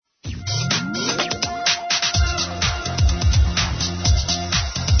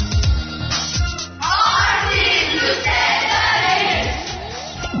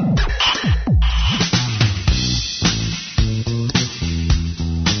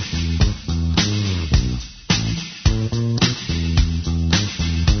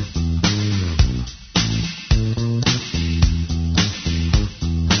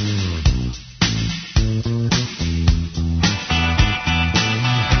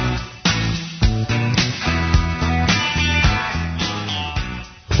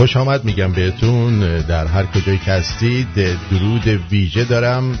خوش آمد میگم بهتون در هر کجایی که هستید. درود ویژه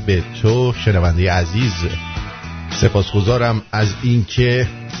دارم به تو شنونده عزیز. سپاسگزارم از اینکه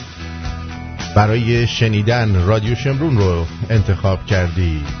برای شنیدن رادیو شمرون رو انتخاب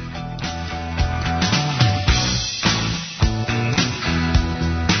کردی.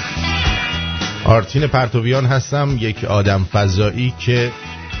 آرتین پرتویان هستم، یک آدم فضایی که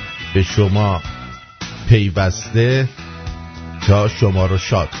به شما پیوسته تا شما رو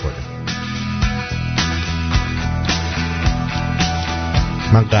شاد کنه.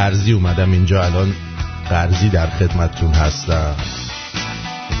 من قرضی اومدم اینجا، الان قرضی در خدمتتون هستم.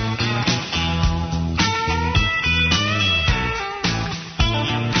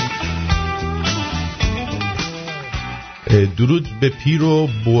 درود به پیر و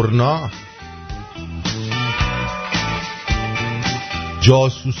برنا،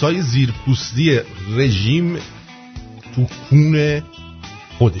 جاسوسای زیرپوستی رژیم تو خون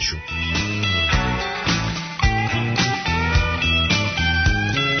خودشون.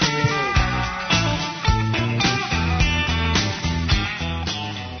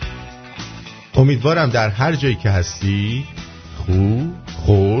 امیدوارم در هر جایی که هستی خوب،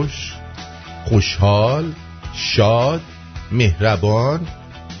 خوش، خوشحال، شاد، مهربان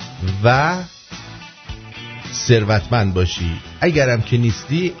و ثروتمند باشی. اگرم که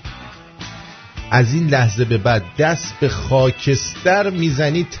نیستی، از این لحظه به بعد دست به خاکستر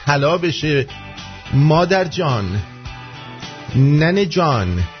میزنی طلا بشه. مادر جان، ننه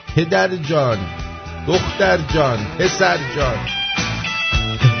جان، پدر جان، دختر جان، پسر جان.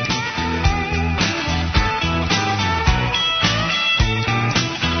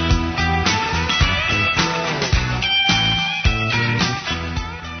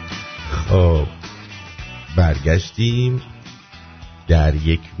 خب برگشتیم در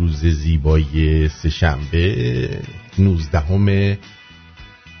یک روز زیبای سه‌شنبه 19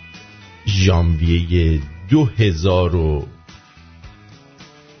 ژانویه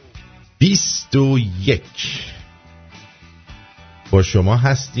 2021 با شما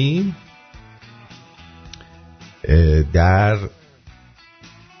هستیم در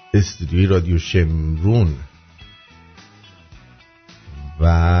استودیوی رادیو شمرون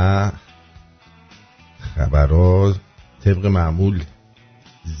و خبرات طبق معمول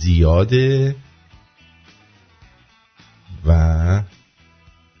زیاده و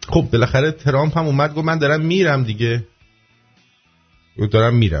خب بالاخره ترامپ هم اومد گفت من دارم میرم دیگه،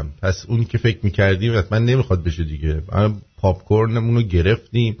 دارم میرم. پس اونی که فکر میکردیم حتما نمیخواد بشه دیگه. پاپکورنمون رو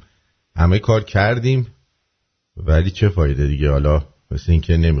گرفتیم، همه کار کردیم، ولی چه فایده دیگه. حالا مثل این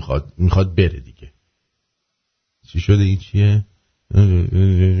که نمیخواد، میخواد بره دیگه. چی شده؟ این چیه؟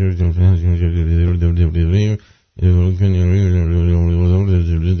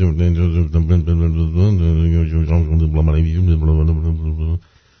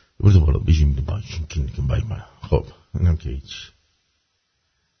 خب اینم که هیچ.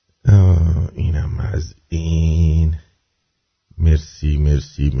 اینم از این. مرسی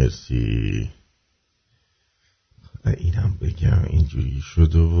مرسی مرسی. اینم بگم اینجوری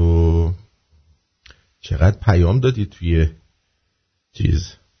شده و چقدر پیام دادی توی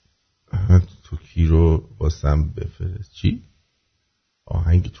چیز. ترکی رو واسم بفرست. چی؟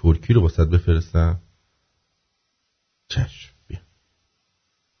 آهنگ ترکی رو واسط بفرستم؟ چشم بیا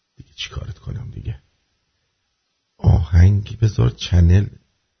دیگه. چی کارت کنم دیگه؟ آهنگ بذار چنل.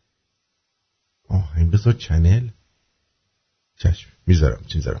 آهنگ بذار چنل. چشم میذارم.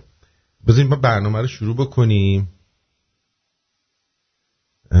 چی میذارم؟ بذاریم ما برنامه رو شروع بکنیم.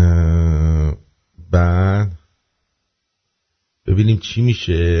 بعد ببینیم چی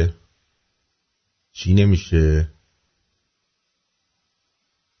میشه چی نمیشه.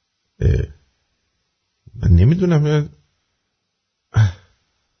 من نمیدونم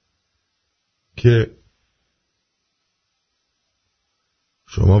که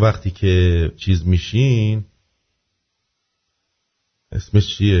شما وقتی که چیز میشین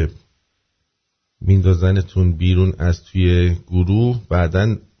اسمش چیه، میندازنتون بیرون از توی گروه،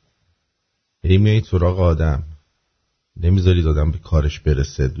 بعدن هی میایید سراغ آدم، نمیذارید آدم به کارش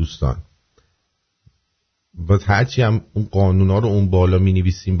برسه. دوستان باز هرچی هم اون قانونا رو اون بالا می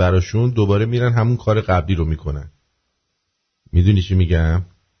نویسیم براشون، دوباره میرن همون کار قبلی رو میکنن. میدونی چی میگم؟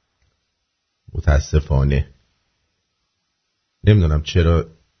 متاسفانه نمیدونم چرا،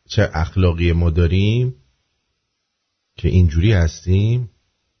 چه اخلاقی ما داریم که اینجوری هستیم.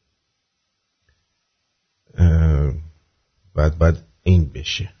 بعد این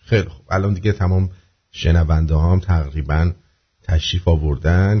بشه. خیلی خوب، الان دیگه تمام شنونده هم تقریبا تشریف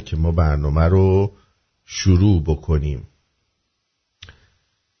آوردن که ما برنامه رو شروع بکنیم.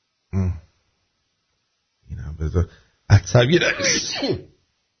 اینم بذار عصبی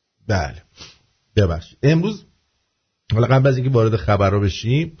بله ببخشید. امروز حالا قبل از اینکه وارد خبرها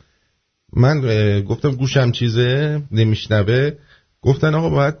بشیم من گفتم گوشم چیزه نمیشنوه، گفتن آقا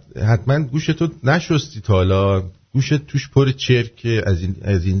باید حتما گوشتو نشستی تا حالا، گوشت توش پر چرک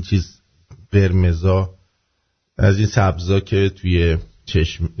از این چیز قرمزا، از این سبزا که توی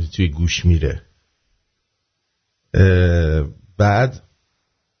گوش میره. بعد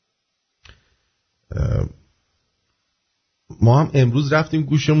ما هم امروز رفتیم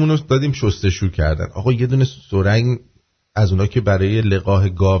گوشمون رو دادیم شستشو کردن. آقا یه دونه سرنگ از اونا که برای لقاح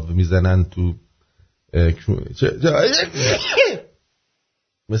گاو میزنن تو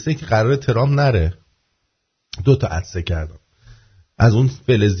مثل اینکه قرار ترام نره، 2 تا عدسه کردم از اون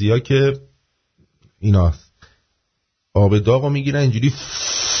فلزیا که ایناست، آب داغو میگیرن اینجوری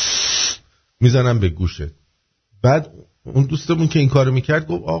میزنن به گوشت. بعد اون دوستمون که این کارو میکرد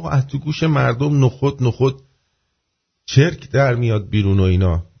گفت آقا از تو گوش مردم نخود چرک در میاد بیرون و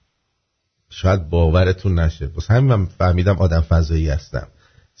اینا. شاید باورتون نشه، واسه همین من فهمیدم آدم فضایی هستم.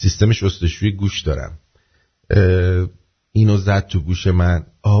 سیستم شستشویی گوش دارم. اینو زد تو گوش من،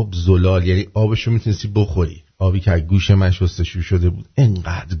 آب زلال، یعنی آبشو میتونستی بخوری. آبی که از گوش من شستشویی شده بود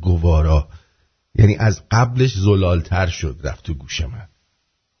انقدر گوارا، یعنی از قبلش زلالتر شد رفت تو گوش من.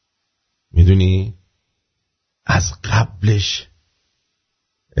 میدونی؟ از قبلش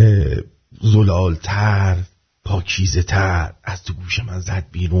زلالتر، پاکیزه تر از تو گوش من زد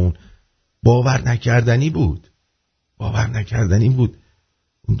بیرون. باور نکردنی بود.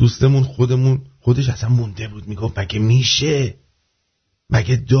 اون دوستمون خودش اصلا مونده بود، میگفت مگه میشه،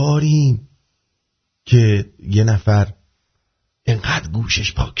 مگه داریم که یه نفر اینقدر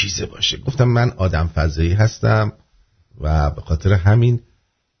گوشش پاکیزه باشه. گفتم من آدم فضایی هستم و به خاطر همین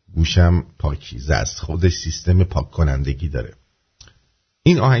گوشم پاکیزه است، خودش سیستم پاک کنندگی داره.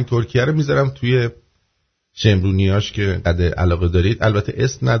 این آهنگ ترکیه رو میذارم توی شمرونیاش که قد علاقه دارید. البته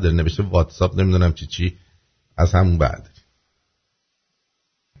اسم نداره، نوشته واتساپ نمیدونم چی از همون بعد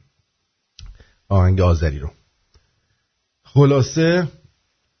آهنگ آذری رو. خلاصه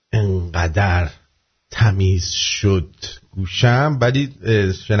انقدر تمیز شد گوشم، ولی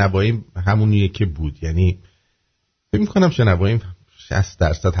شنواییم همونیه که بود، یعنی فکر می‌کنم شنواییم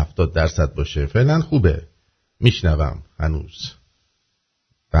 60% 70% باشه. فعلا خوبه، میشنوم هنوز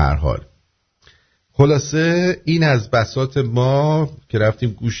به هر حال. خلاصه این از بساط ما که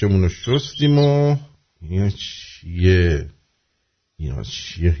رفتیم گوشمون رو شستیم و اینا چیه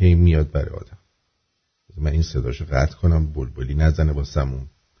هی میاد برای آدم. من این صداشو قطع کنم بلبلی نزنه واسمون.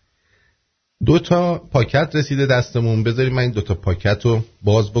 2 تا پاکت رسیده دستمون، بذاریم من این 2 تا پاکت رو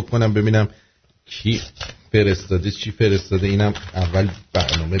باز بکنم ببینم کی فرستاده چی فرستاده. اینم اول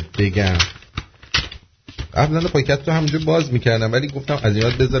برنامه بگم. قبلا پاکت رو همونجا باز میکردم ولی گفتم از این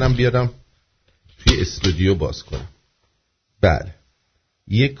یاد بذارم بیارم توی استودیو باز کنم. بله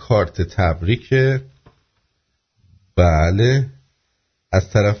یک کارت تبریک، بله، از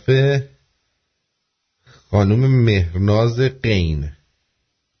طرف خانم مهرناز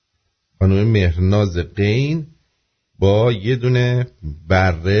قین با یه دونه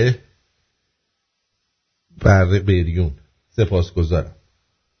بره بریون. سپاسگزارم.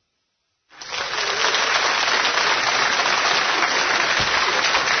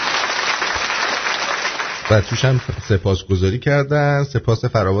 و توش هم سپاسگزاری کردن، سپاس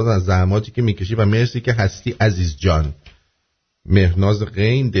فراوان از زحماتی که میکشی و مرسی که هستی عزیز جان. مهرناز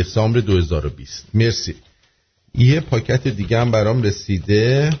قین، دسامبر 2020. مرسی. یه پاکت دیگه هم برام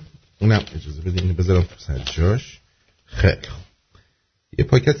رسیده، اونم اجازه بده اینو بذارم تو سر جاش. خیلی خوب. یه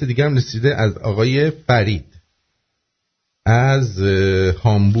پاکت دیگه هم رسیده از آقای فرید از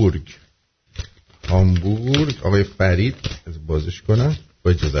هامبورگ. آقای فرید، از بازش کنم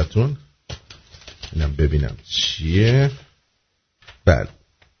با اجازهتون، اینم ببینم چیه. بله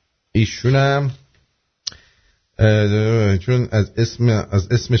ایشونم چون از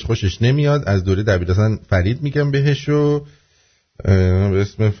اسمش خوشش نمیاد، از دوره دبیرستان فرید میگم بهشو، به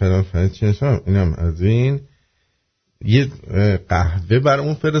اسم فلان فرید چی نشم. اینم از این یه قهوه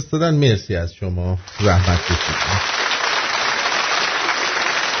برامون فرستادن. مرسی از شما، زحمت کشیدید.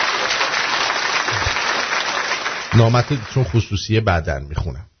 نامت چون خصوصیه بعداً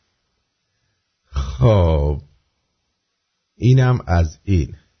میخونم. خب اینم از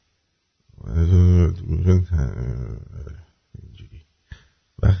این.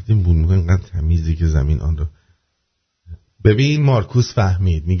 وقتی بونمون اینقدر تمیزی که زمین آن رو ببین. مارکوس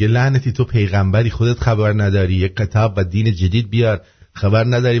فهمید، میگه لعنتی تو پیغمبری خودت خبر نداری، یک کتاب و دین جدید بیار، خبر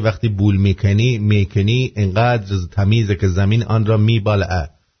نداری وقتی بول میکنی اینقدر تمیزه که زمین آن را میبالعه.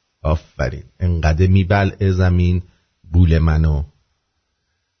 آفرین، اینقدر میبلعه زمین بول منو.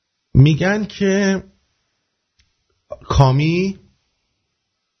 میگن که کامی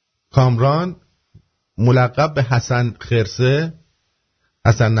کامران ملقب به حسن خرسه،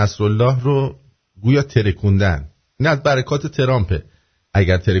 حسن نصرالله رو گویا ترکوندن. این از برکات ترامپه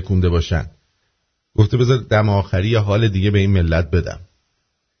اگر ترکونده باشن. گفته بذار دم آخری یه حال دیگه به این ملت بدم،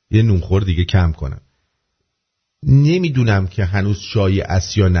 یه نونخور دیگه کم کنم. نمیدونم که هنوز شایع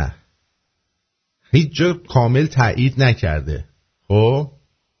است یا نه، هیچ جا کامل تایید نکرده. خب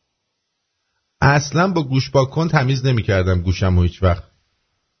اصلا با گوش پاک تمیز نمی کردم گوشم و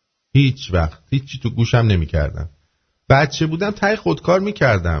هیچ وقت هیچی تو گوشم نمی کردم. بچه بودم تای خودکار می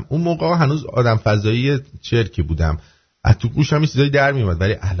کردم، اون موقع هنوز آدم فضایی چرکی بودم، از تو گوشم این چیزایی در می اومد.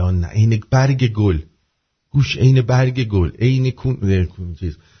 ولی الان نه، عین برگ گل گوش، عین برگ گل،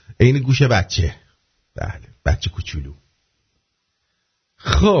 عین گوش بچه. بله بچه کوچولو.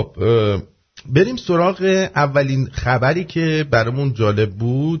 خب بریم سراغ اولین خبری که برامون جالب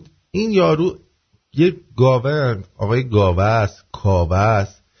بود. این یارو یه گاوه، آقای گاوه است، کاوه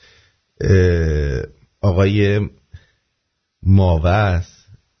است، آقای ماوه است،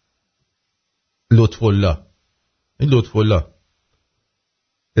 لطفالله. این لطفالله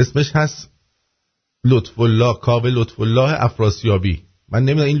اسمش هست لطفالله، کاوه لطفالله افراسیابی. من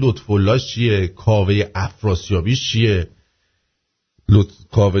نمیدونم این لطفالله چیه، کاوه افراسیابی چیه.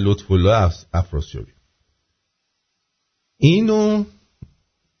 کاوه لطفالله افراسیابی اینو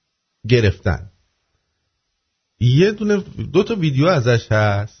گرفتن. یه دو تا ویدیو ازش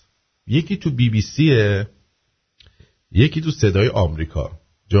هست، یکی تو بی بی سیه، یکی تو صدای آمریکا.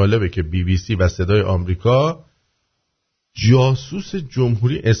 جالبه که بی بی سی و صدای آمریکا جاسوس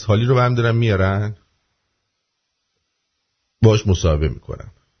جمهوری اسحاقی رو هم دارن میارن باش مصاحبه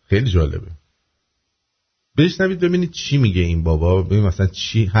میکنن. خیلی جالبه، بشنوید ببینید چی میگه این بابا، ببینید مثلا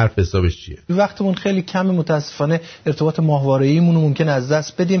چی حرف حسابش چیه. وقتمون خیلی کمه، متاسفانه ارتباط ماهواره‌ایمون رو ممکن از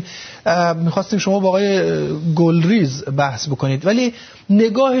دست بدیم. میخواستیم شما با آقای گلریز بحث بکنید، ولی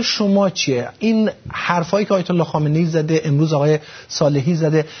نگاه شما چیه؟ این حرفایی که آیت الله خامنه‌ای زده، امروز آقای صالحی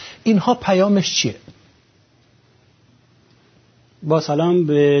زده، اینها پیامش چیه؟ با سلام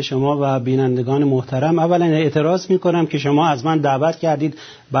به شما و بینندگان محترم. اولا اعتراض میکنم که شما از من دعوت کردید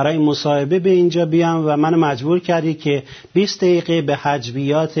برای مصاحبه به اینجا بیام و من مجبور کردید که 20 دقیقه به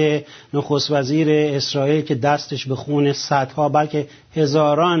حجویات نخست وزیر اسرائیل که دستش به خون صدها بلکه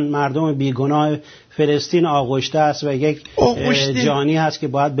هزاران مردم بیگناه فلسطین آغشته است و یک جانی هست که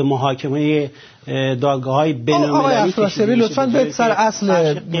باید به محاکمه دادگاه‌های بین‌المللی کشیده بشه. لطفاً به سر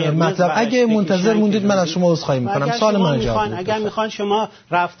اصل مطلب، اگه منتظر موندید من از شما عذرخواهی می‌کنم. سوال من جواب. اگر میخوان شما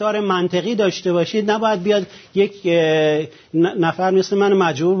رفتار منطقی داشته باشید، نباید بیاد یک نفر مثل من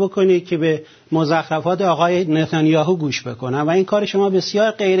مجبور بکنید که به مزخرفات آقای نتانیاهو گوش بکنم و این کار شما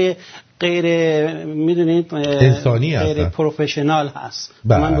بسیار غیر میدونید انسانی است، غیر پروفشنال هست.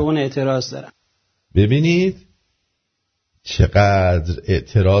 من به اون اعتراض دارم. ببینید چقدر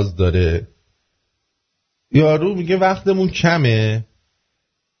اعتراض داره یارو. میگه وقتمون کمه،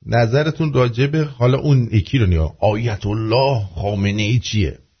 نظرتون راجع به حالا اون یکی رو نیا آیت الله خامنه‌ای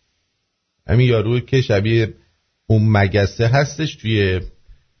چیه؟ همین یارو که شبیه اون مگسه هستش توی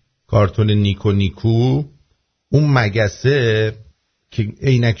کارتون نیکو نیکو، اون مگسه که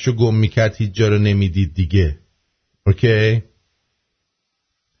عینکشو گم میکرد هیچ جا رو نمیدید دیگه. اوکی؟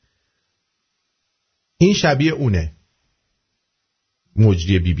 این شبیه اونه،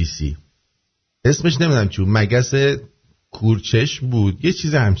 مجری بی بی سی. اسمش نمیدونم چون مگس کورچشم بود، یه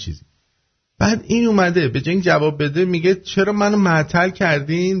چیز هم چیزی. بعد این اومده به جنگ جواب بده، میگه چرا منو معطل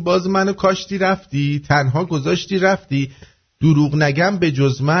کردین، باز منو کاشتی رفتی، تنها گذاشتی رفتی، دروغ نگم به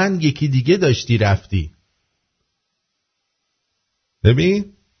جز من یکی دیگه داشتی رفتی. ببین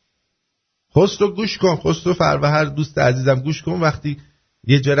خسرو گوش کن، خسرو فروهر دوست عزیزم گوش کن، وقتی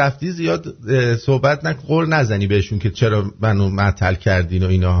یه جا رفتی زیاد صحبت نکن، غر نزنی بهشون که چرا منو معطل کردین و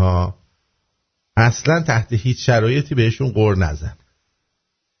ایناها. اصلا تحت هیچ شرایطی بهشون غر نزن،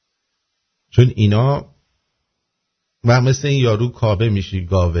 چون اینا و مثل این یارو کابه میشی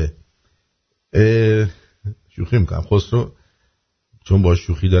گاوه. شوخی میکنم خسرو، چون با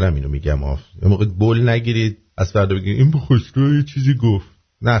شوخی دارم اینو میگم. یه موقع بول نگیرید از فردا بگید این با خسرو یه چیزی گفت.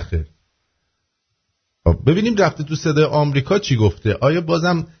 نه خیر. ببینیم رفته تو صدای آمریکا چی گفته. آیا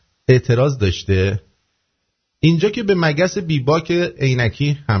بازم اعتراض داشته؟ اینجا که به مگس بیباک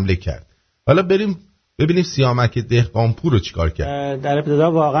عینکی حمله کرد. حالا بریم ببینیم سیامک دهقانپور رو چیکار کرد. در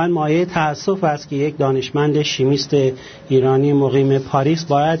ابتدا واقعا مایه تأسف است که یک دانشمند شیمیست ایرانی مقیم پاریس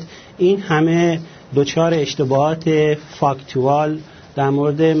باید این همه دچار اشتباهات فاکتوال در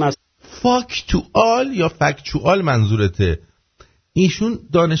مورد فاکتوال یا فاکچوال منظورته؟ ایشون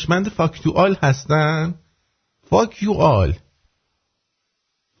دانشمند فاکتوال هستن؟ فاکیوال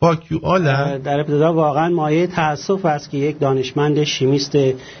در ابتدا واقعا مایه تأسف است که یک دانشمند شیمیست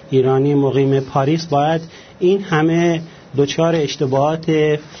ایرانی مقیم پاریس باید این همه دچار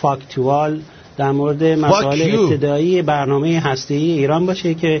اشتباهات فاکتوال در مورد مسائل ابتدایی برنامه هسته‌ای ایران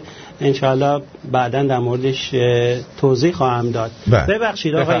باشه که انشاءالله بعداً در موردش توضیح خواهم داد.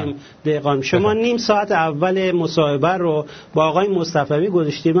 ببخشید آقای دهقان، شما نیم ساعت اول مصاحبه رو با آقای مصطفی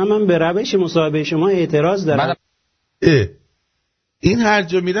گذاشتید. من به روش مصاحبه شما اعتراض دارم. این هر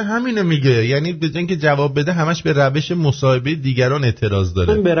جا میره همینو میگه، یعنی به جای اینکه جواب بده همش به روش مصاحبه دیگران اعتراض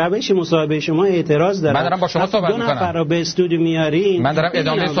داره. من به روش مصاحبه شما اعتراض دارم. من دارم با شما صحبت میکنم. 2 نفر رو به استودیو میارین. من دارم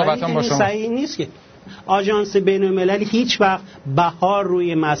ادامه صحبتام با شما. صحیح نیست که آژانس بین‌المللی هیچ وقت بهار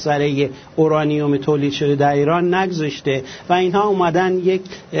روی مسئله اورانیوم تولید شده در ایران نگذاشته و اینها اومدن یک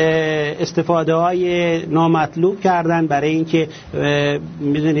استفاده های نامطلوب کردن برای اینکه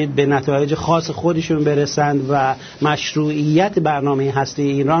میدونید به نتایج خاص خودشون برسند و مشروعیت برنامه هسته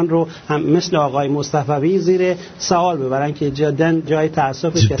ایران رو هم مثل آقای مصطفی زیر سوال ببرن که جدا جای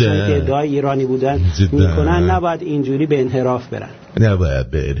تأسف کسانی که ادعای ایرانی بودن میکنن نباید اینجوری به انحراف برن.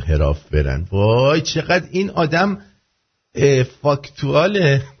 نباید به انحراف برن. وای چقدر این آدم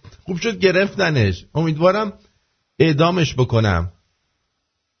فاکتواله. خوب شد گرفتنش. امیدوارم اعدامش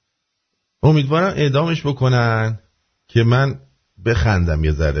بکنن که من بخندم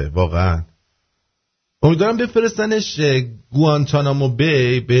یه ذره. واقعا امیدوارم بفرستنش گوانتانامو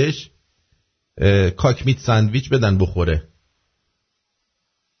بی، بهش کاکمیت ساندویچ بدن بخوره.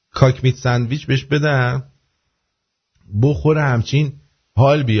 کاکمیت ساندویچ بهش بدن بخوره، همچین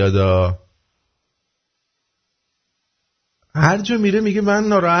حال بیادا. هر جا میره میگه من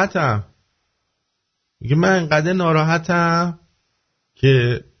ناراحتم، میگه من انقدر ناراحتم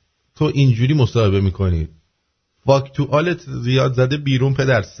که تو اینجوری مصاحبه میکنی. فاکتوالت زیاد زده بیرون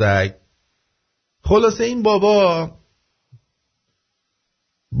پدر سگ. خلاصه این بابا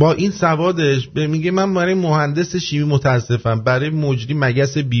با این سوادش میگه من برای مهندس شیمی متاسفم، برای مجری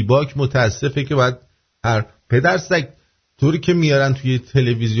مگس بیباک متاسفه که باید هر پدر سگ طوری که میارن توی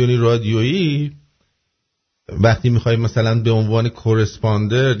تلویزیونی رادیویی وقتی میخوای مثلا به عنوان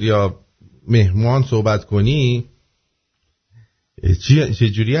کورسپاندر یا مهمان صحبت کنی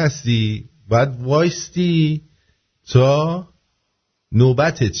چجوری هستی؟ باید وایستی تا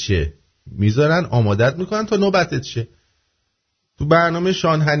نوبتت شه، میذارن آمادت میکنن تا نوبتت شه. تو برنامه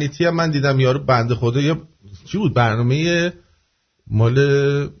شان هنیتی هم من دیدم یارو بنده خدا، یا چی بود برنامه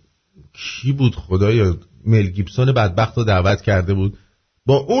مال کی بود خدایا، مل گیبسون بدبخت رو دعوت کرده بود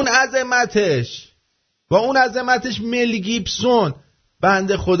با اون عظمتش مل گیبسون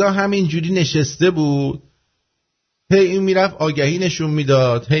بنده خدا همینجوری نشسته بود، هی این میرفت آگهی نشون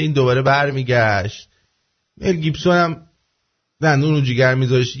میداد، هی این دوباره برمیگشت. مل گیبسون هم دندون رو جیگر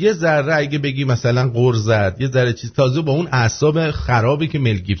میذاشت. یه ذره اگه بگی مثلا قُر زد، یه ذره چیز، تازه با اون اعصاب خرابی که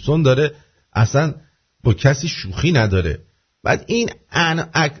مل گیبسون داره اصلا با کسی شوخی نداره. بعد این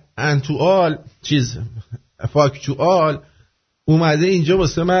انتوال چیز فاکتوال اومده اینجا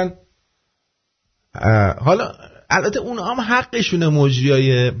واسه من. حالا البته اون هم حقشونه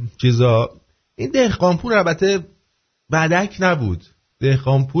مجریای چیزا. این دهقانپور البته بدک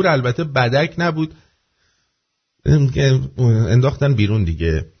نبود، انداختن بیرون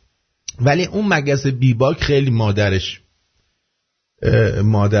دیگه. ولی اون مگس بیباک خیلی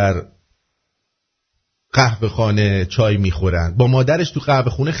مادر قهوه خانه چای میخورن، با مادرش تو قهوه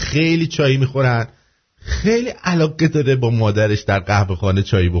خونه خیلی چای میخورن، خیلی علاقه داره با مادرش در قهوه خانه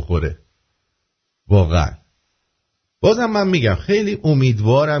چای بخوره. واقعا بازم من میگم خیلی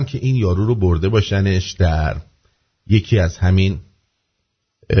امیدوارم که این یارو رو برده باشنش در یکی از همین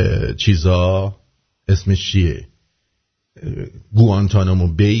چیزا، اسمش چیه، گوانتانامو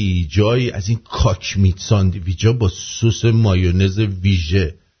بی، جایی از این کاکمیت ساندویچا با سس مایونز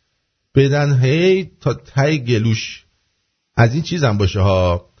ویژه بدن، هی تا ته گلوش. از این چیزم باشه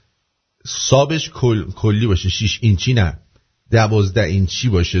ها، سابش کلی باشه، 6 اینچی نه 12 اینچی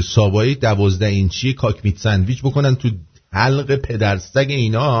باشه، سابای 12 اینچی کاکمیت ساندویچ بکنن تو حلق پدرسگ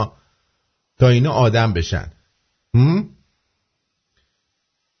اینا تا اینا آدم بشن.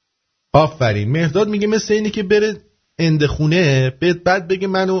 آفرین. مهرداد میگه مثل اینه که بره اندخونه بعد بگه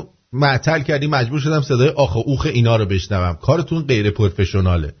منو معطل کردی مجبور شدم صدای آخ و اوخ اینا رو بشنوم، کارتون غیر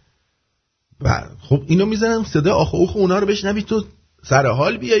پروفشناله. و خب اینو میزنم صدای آخ و اوخ اونا رو بشنوی تو سر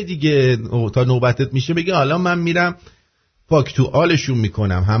حال بیای دیگه، تا نوبتت میشه بگه حالا من میرم فاکتوالشون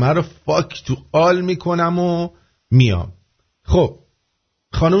میکنم، همه رو فاکتوال میکنم و میام. خب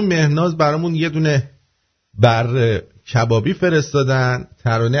خانم مهناز برامون یه دونه بر کبابی فرستادن،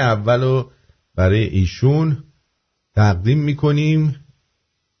 ترانه اولو برای ایشون تقدیم میکنیم.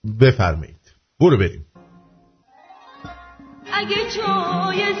 بفرمایید، برو بریم. اگه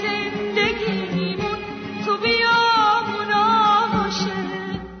جای زندگیمون تو بیامونا باشه،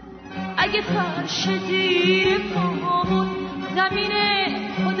 اگه فرش زیر پامون زمین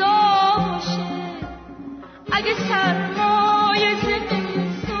خدا باشه، اگه سرمای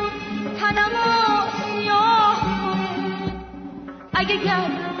زمستون تنمو سیاه کنه، اگه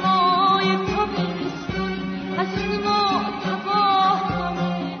گرمای تابستون هستیمو تباه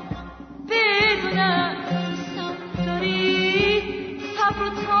کنه، بدونم دوستم داری، صبر و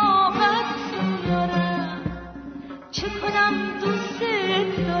طاقت دارم، چه کنم دوست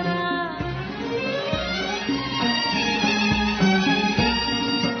دارم.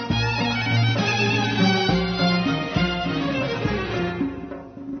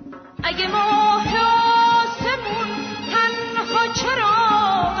 اگه ماه آسمون تنها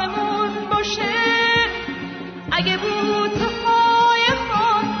چراغمون باشه، اگه بوته‌های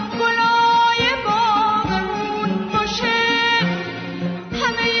خان گلای باغمون باشه،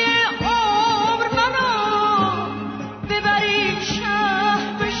 همه عمر منو ببری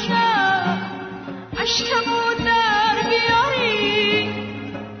شهر به شهر، اشکمو در بیاری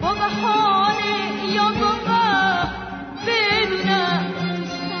با بهانه یا با غم، بدونم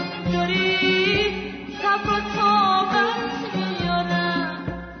دوستم داری، صبر و طاقت میارم،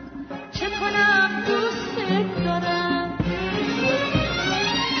 چه کنم دوست دارم.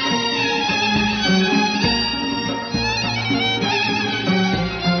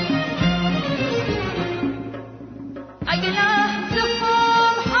 اگه لحظه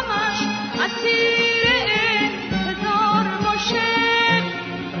هم همش اسیر انتظار باشه،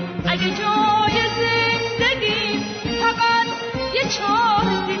 اگه جای زندگی فقط یه چار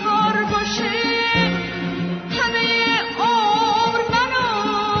دیوار باشه، همه عمر منو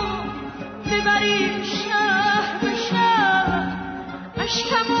ببری شهر به شهر،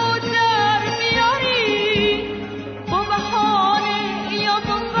 اشکمو در میاری با بهانه یا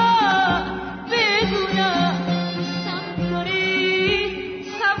با غم، بدونم دوستم داری،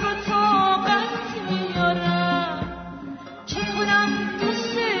 صبر و طاقت میارم، چه کنم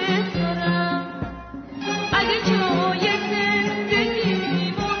دوست دارم. اگه جای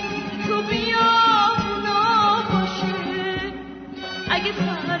زندگیمون تو بیامونا باشه، اگه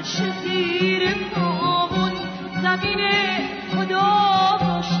فرش زیر پامون زمین خدا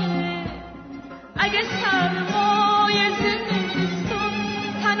باشه، اگه سرمای زمستون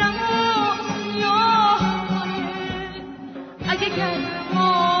تنمو سیاه کنه، اگه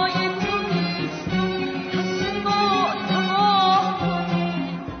گرمای تابستون هستیمو تباه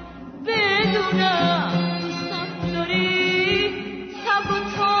کنه، بدونم دوستم داری، صبر و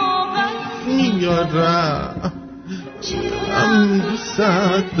طاقت میارم، چه کنم دوست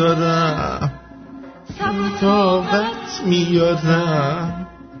دارم، صبر و طاقت میارم،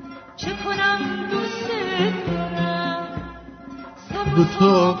 چه کنم دوست دارم، صبر به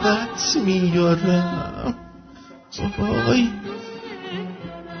طاقت میارم. وای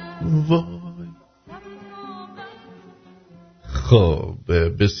وای. خب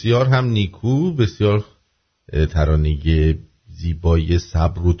بسیار هم نیکو، بسیار ترانه زیبای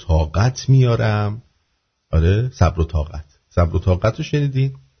صبر و طاقت میارم. آره صبر و طاقت، صبر و طاقت رو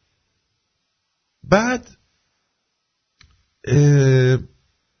شنیدین؟ بعد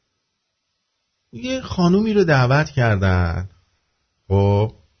یه خانومی رو دعوت کردن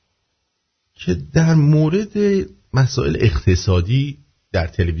خب که در مورد مسائل اقتصادی در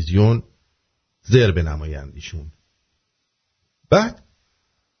تلویزیون زر بنمایند ایشون. بعد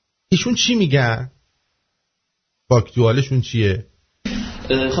ایشون چی میگن؟ فاکتوالشون چیه؟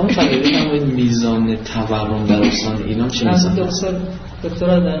 خانم فقیری نمایید میزان تورم در استان ایلام چه میزان؟ دکتر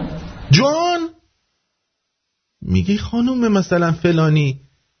آدم جان میگه خانوم مثلا فلانی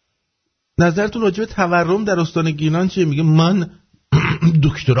نظرتون راجع به تورم در استان گیلان چیه؟ میگه من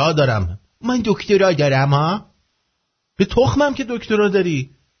دکترا دارم. من دکترا دارم ها؟ به تخمم که دکترا داری.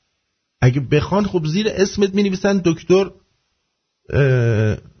 اگه بخوان خب زیر اسمت مینویسن دکتر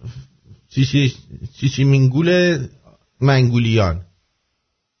چیچی منگولیان.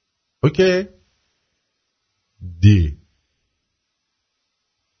 اوکی دی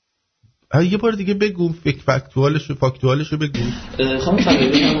یه بار دیگه بگو فاکتوالشو بگو. خانم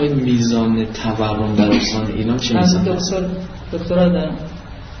فقیری نمایید میزان تورم در استان ایلام چه میزان؟ دکتر آدم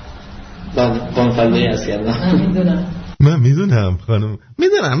بله خانم فقیری هست کردم. من میدونم خانم،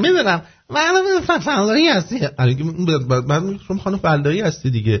 میدونم من فلدایی هستی. من شما خانم فلدایی هستی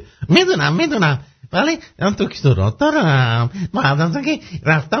دیگه. میدونم ولی من دکترات دارم. بعد که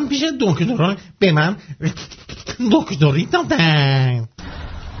رفتم پیش دکتران به من دکتری دادن.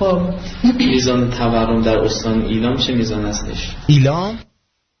 خب میزان تورم در استان ایلام چه میزان هستش؟ ایلام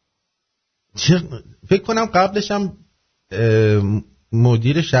فکر کنم قبلش هم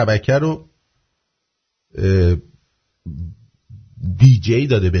مدیر شبکه رو دیجی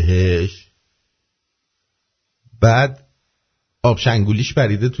داده بهش، بعد آبشنگولیش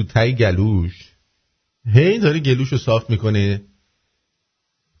پریده تو تای گلوش، هی داره گلوشو صاف میکنه،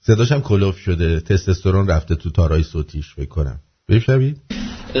 صداش هم کلوف شده، تستوسترون رفته تو تارای صوتیش فکر کنم. بشنوید.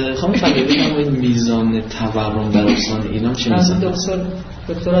 خانم فقیه بگم این میزان تورم در استان ایلام چه میزان؟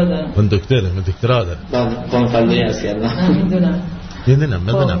 دکترا دارم. من دکترا دارم. بله خانم فقیه از کردم. میدونم.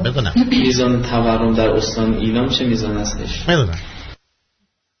 میزان تورم در استان ایلام چه میزان هستش؟ میدونم.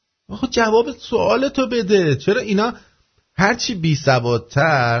 آخه جواب سوالتو بده. چرا اینا هرچی بی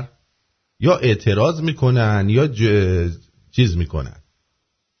سوادتر یا اعتراض میکنن یا چیز میکنن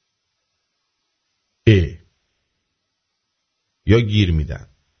یا گیر میدن.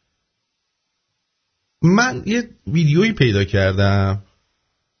 من یه ویدیویی پیدا کردم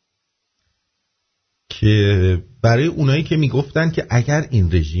که برای اونایی که میگفتن که اگر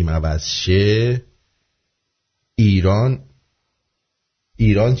این رژیم عوض شه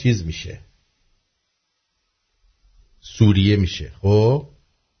ایران چیز میشه، سوریه میشه. خب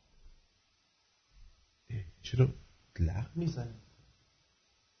چرا لغ میزنه؟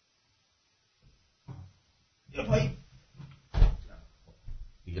 یا پایی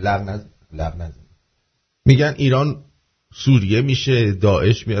دیگه لغ نزن. میگن ایران سوریه میشه،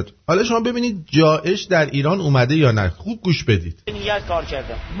 داعش میاد. حالا شما ببینید داعش در ایران اومده یا نه. خوب گوش بدید. نیت کار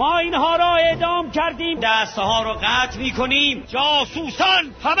کردم. ما اینها را اعدام کردیم، دستها را قطع میکنیم،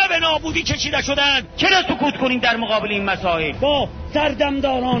 جاسوسان همه به نابودی کشیده شدند. چرا سکوت کنیم در مقابل این مسائل؟ با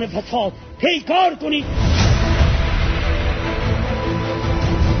سردمداران فساد پیکار کنیم.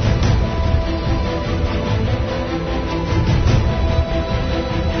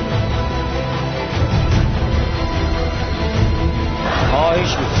 خواهش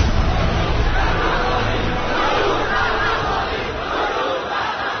میکنم.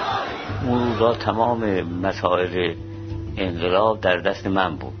 اون روزا تمام مسائل انقلاب در دست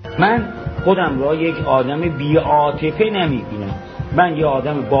من بود. من خودم را یک آدم بی عاطفه نمیبینم. من یک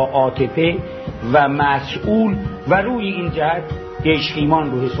آدم با عاطفه و مسئول و روی این جهت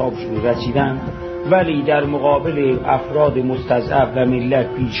عشقیمان رو حسابشون رسیدم، ولی در مقابل افراد مستضعف و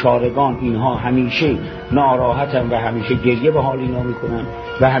ملت بیچارگان اینها همیشه ناراحتم و همیشه گریه به حال اینا میکنم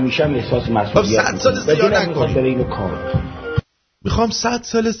و همیشه هم احساس مسئولیت میکنم. میخوام 100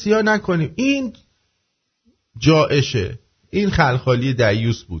 سال سیاه نکنیم. این جاعشه، این خلخالی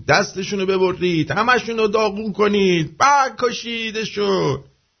دیوس بود. دستشونو ببرید، همشونو داغون کنید، بعد کشیدشون.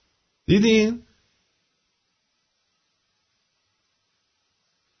 دیدین؟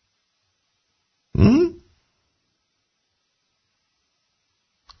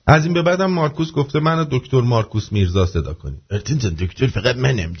 از این به بعدم مارکوس گفته منو دکتر مارکوس میرزا صدا کنید. ارتین جان دکتر فقط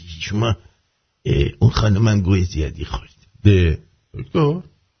منم دیگه. شما اون خانمم گوی زیادی خورد. ده دکتر؟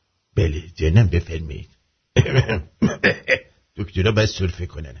 بله جانم بفرمایید. دکترها باید سرفه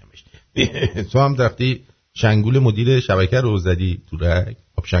کنن همش. تو هم رفتی شنگول مدیر شبکه رو زدی تو رگ؟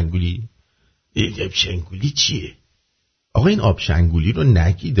 آب شنگولی؟ آب شنگولی چیه؟ آقا این آب شنگولی رو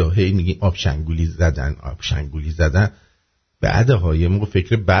نگید. هی میگین آب شنگولی زدن. بعدها یه موقع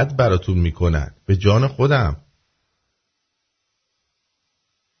فکر بد براتون میکنن. به جان خودم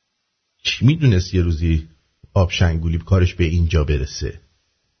چی میدونست یه روزی آب شنگولی کارش به اینجا برسه؟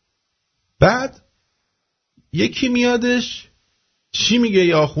 بعد یکی میادش چی میگه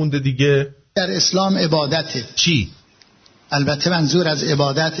یه آخونده دیگه؟ در اسلام عبادته. چی؟ البته منظور از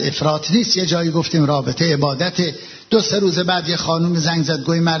عبادت افراط نیست. یه جایی گفتیم رابطه عبادت. 2-3 روز بعد یه خانوم زنگ زد،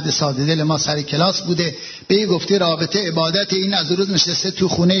 گوی مرد ساده دل ما سر کلاس بوده، به این گفتی رابطه عبادت. این از روز نشسته تو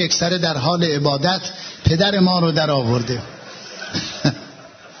خونه یک سره در حال عبادت، پدر ما رو در آورده.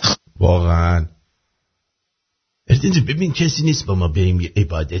 واقعا ببین کسی نیست با ما بریم یه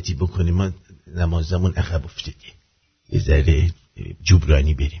عبادتی بکنیم، ما نمازمون عقب افتاده، یه ذره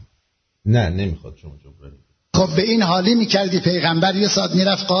جبرانی بریم. نه نمیخواد شما جبرانی. خب به این حالی میکردی پیغمبر یه ساعت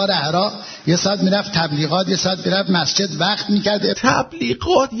میرفت غار حرا، یه ساعت میرفت تبلیغات، یه ساعت میرفت مسجد وقت میکرد.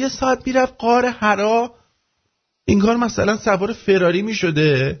 تبلیغات یه ساعت میرفت غار حرا؟ اینگار مثلا سوار فراری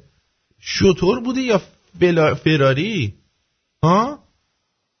میشده. شطور بوده یا فراری؟ ها؟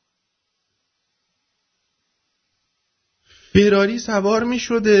 فراری سوار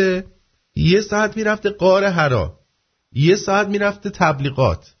میشده، یه ساعت میرفته غار حرا، یه ساعت میرفته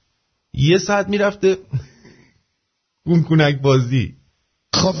تبلیغات، یه ساعت میرفته گونگونک بازی.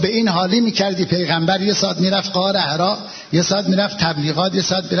 خب به این حالی میکردی پیغمبر یه ساعت میرفت غار حرا، یه ساعت میرفت تبلیغات، یه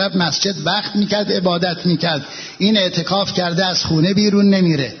ساعت میرفت مسجد وقت میکرد، عبادت میکرد. این اعتکاف کرده از خونه بیرون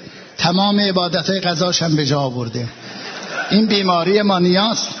نمیره، تمام عبادتهای قضاش هم به جا آورده. این بیماری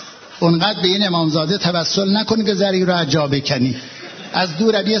مانیاست. اونقدر به این امامزاده توسل نکنی که زری رو از جا بکنی. از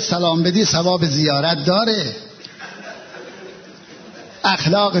دور یه سلام بدی ثواب زیارت داره.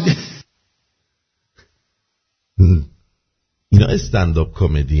 اخلاق اینا استنداپ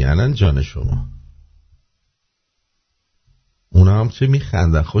کمدی انن جان شما. اونا هم چه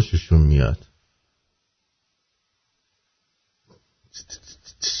میخندن، خوششون میاد.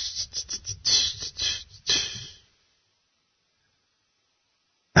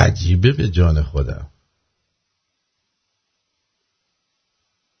 عجیبه به جان خودم.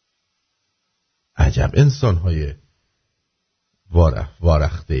 عجب انسان‌های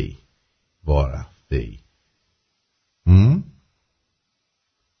وارخته‌ای.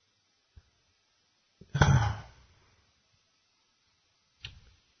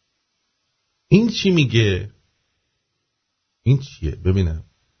 این چی میگه؟ این چیه؟ ببینم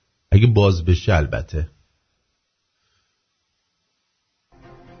اگه باز بشه. البته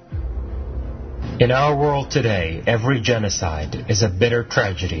In our world today, every genocide is a bitter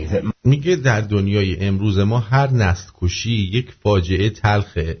tragedy that میگه در دنیای امروز ما هر نسل‌کشی یک فاجعه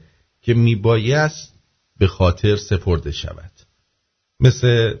تلخه که میبایست به خاطر سپرده شود.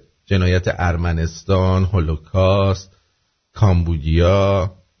 مثل جنایت ارمنستان، هولوکاست،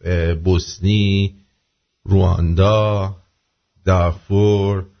 کامبودیا، بوسنی، رواندا،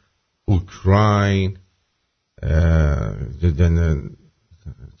 دارفور، اوکراین،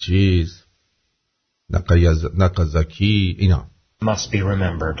 ناکازاکی، اینا. must be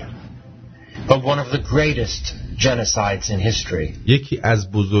remembered. But one of the greatest genocides in history. یکی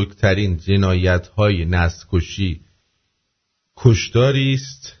از بزرگترین جنایت‌های نسل‌کشی کشتاری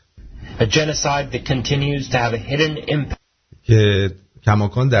است. A genocide that continues to have a hidden impact. که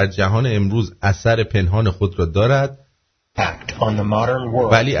کماکان در جهان امروز اثر پنهان خود را دارد on the modern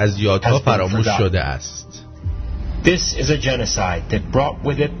world. ولی از یادها فراموش شده است. This is a genocide that brought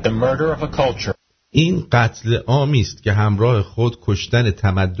with it the murder of a culture. این قتل عامی است که همراه خود کشتن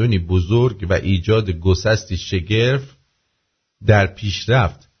تمدنی بزرگ و ایجاد گسستی شگرف در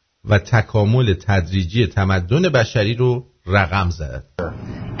پیشرفت و تکامل تدریجی تمدن بشری رو رقم زد.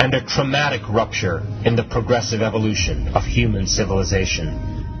 And a traumatic rupture in the progressive evolution of human civilization.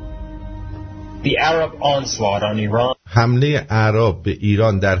 The Arab onslaught on Iran. حمله اعراب به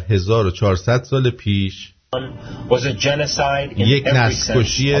ایران در 1400 سال پیش was a genocide in یک every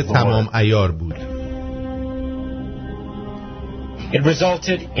نسل‌کشی sense of the تمام word. عیار بود. It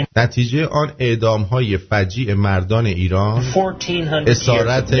resulted in نتیجه آن اعدام‌های فجیع مردان ایران، 1400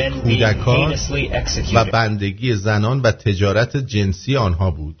 اسارت years of men being کودکان heinously executed. و بندگی زنان و تجارت جنسی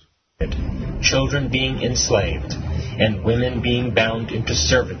آنها بود. Children being enslaved and women being bound into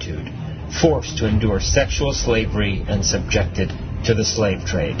servitude, forced to endure sexual slavery and subjected to the slave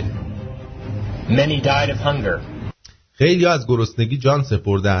trade. Many died of hunger. خیلی از گرسنگی جان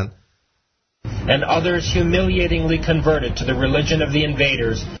سپردند And others humiliatingly converted to the religion of the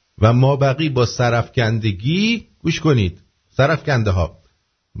invaders. و مابقی با سرافکندگی، گوش کنید، سرافکنده ها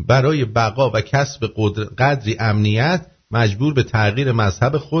برای بقا و کسب قدری امنیت مجبور به تغییر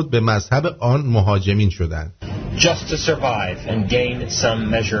مذهب خود به مذهب آن مهاجمین شدند. Just to survive and gain some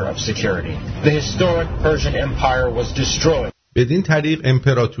measure of security. The historic Persian Empire was destroyed. بدین طریق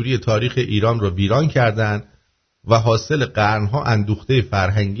امپراتوری تاریخ ایران را ویران کردند و حاصل قرنها اندوخته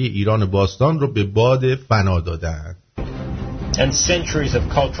فرهنگی ایران باستان را به باد فنا دادند. And centuries of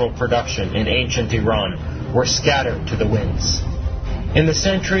cultural production in ancient Iran were scattered to the winds. In the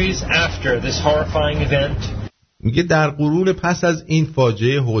centuries after this horrifying event, میگه در قرون پس از این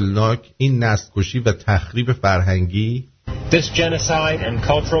فاجعه هولناک، این نسل‌کشی و تخریب فرهنگی، this genocide and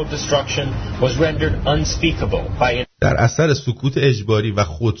cultural destruction was rendered unspeakable by در اثر سکوت اجباری و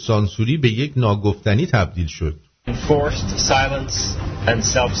خودسانسوری به یک ناگفتنی تبدیل شد. enforced silence and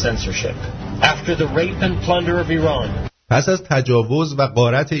self-censorship. After the rape and plunder of Iran, پس از تجاوز و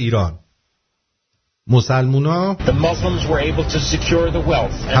غارت ایران، مسلمونا the Muslims were able to secure the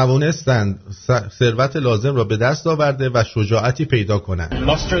wealth توانستند ثروت لازم را به دست آورده و شجاعتی پیدا کنند and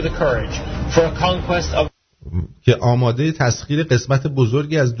muster the courage for a conquest of که آماده تسخیر قسمت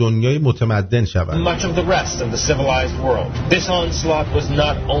بزرگی از دنیای متمدن شوند. much of the rest of the civilized world. This onslaught was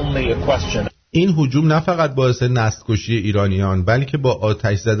not only a question. این هجوم نه فقط باعث نسل‌کشی ایرانیان، بلکه با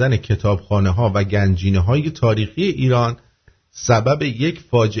آتش زدن کتابخانه‌ها و گنجینه‌های تاریخی ایران سبب یک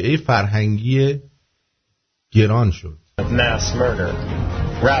فاجعه فرهنگی گران شد. Mass murder.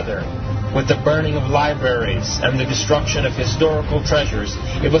 Rather, with the burning of libraries and the destruction of historical treasures,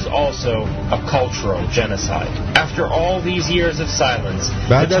 it was also a cultural genocide. After all these years of silence,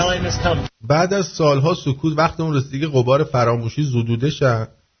 the time has come. بعد از سالها سکوت وقت اون رسید که غبار فراموشی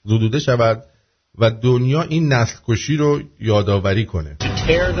زدوده شود و دنیا این نسل‌کشی رو یادآوری کنه. To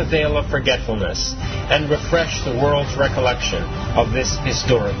tear the veil of forgetfulness and refresh the world's recollection of this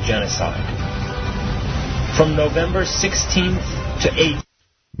historic genocide. From November 16th to 8th.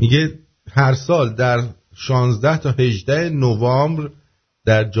 میگه هر سال در 16 تا 18 نوامبر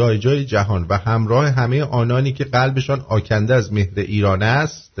در جای جای جهان و همراه همه آنانی که قلبشان آکنده از مهر ایران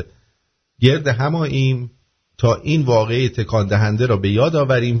است گرد هماییم تا این واقعه تکان دهنده را به یاد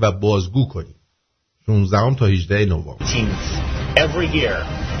آوریم و بازگو کنیم. 16 تا 18 نوامبر. Every year,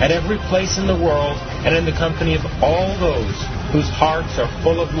 at every place in the world, and in the company of all those whose hearts are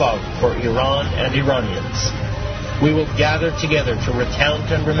full of love for Iran and Iranians, we will gather together to recount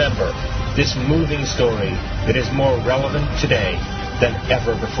and remember this moving story that is more relevant today than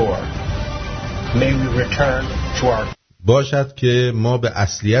ever before. May we return to our باشد که ما به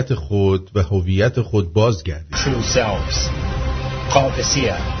اصلیت خود و هویت خود بازگردیم. True selves.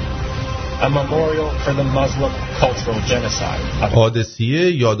 Qadisiyya, a memorial for the Muslim cultural genocide.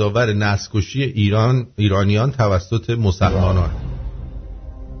 قادسیه یادآور نسل‌کشی ایرانیان توسط مسلمانان.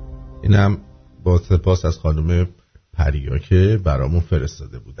 اینم با سپاس از خانم پریا که برامون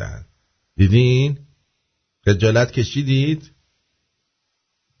فرستاده بودن. دیدین؟ خجالت کشیدید؟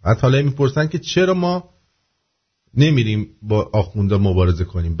 بعد حالا میپرسن که چرا ما نمیریم با آخونده مبارزه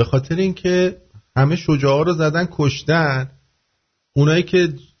کنیم؟ به خاطر اینکه همه شجاعا رو زدن کشتن، اونایی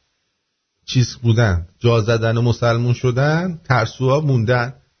که چیز بودن جا زدن و مسلمون شدن ترسوها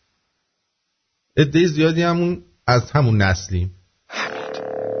موندن. عده زیادی از همون نسلیم.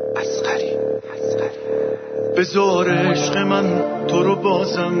 بذار عشق من تو رو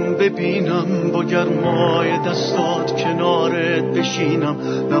بازم ببینم، با گرمای دستات کنارت بشینم،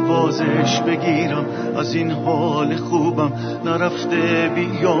 نوازش بگیرم از این حال خوبم، نرفته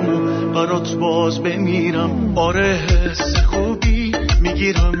بیامو برات باز بمیرم. آره حس خوبی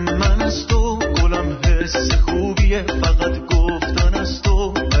میگیرم من از تو، گلم حس خوبیه فقط گفتن از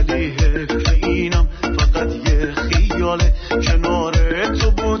تو، ولی حکر اینم فقط یه خیاله، کنار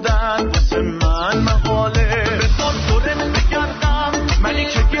تو بودن واسه من محاله.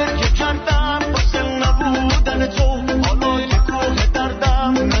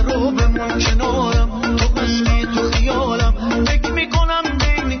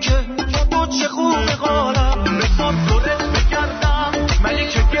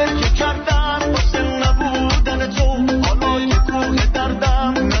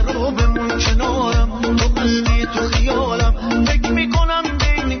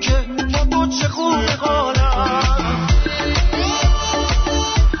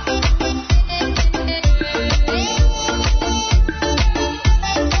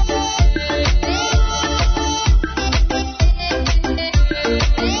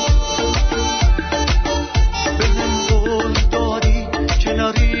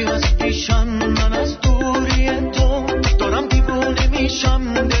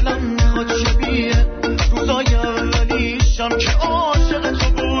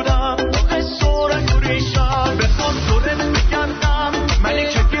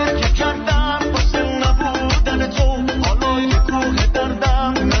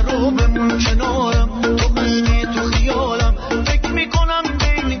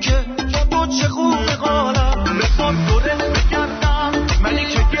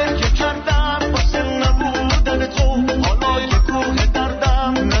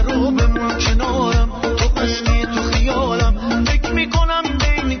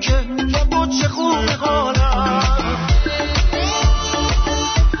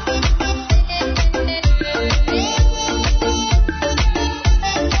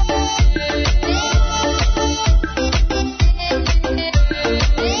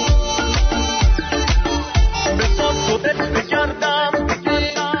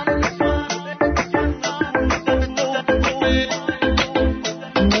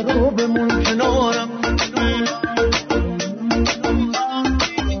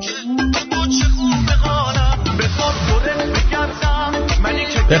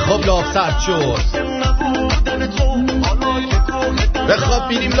 بخواب لاف سرد شد، بخواب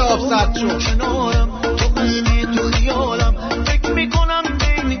بینیم لاف سرد شد.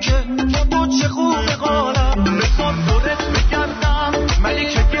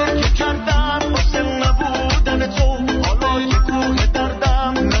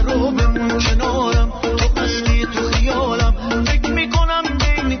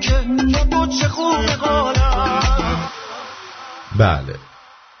 بله،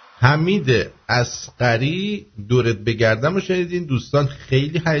 حمید اصغری دورت بگردم رو شنیدین. دوستان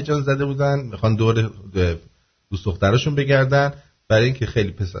خیلی هیجان زده بودن، میخوان دور دوست دختراشون بگردن. برای اینکه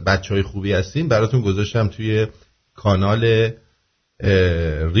خیلی بچهای خوبی هستین براتون گذاشتم توی کانال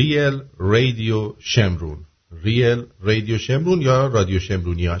ریل رادیو شمرون. ریل رادیو شمرون یا رادیو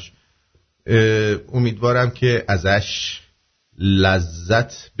شمرونیاش. امیدوارم که ازش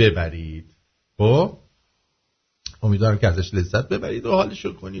لذت ببرید. خب امیدوارم که ازش لذت ببرید و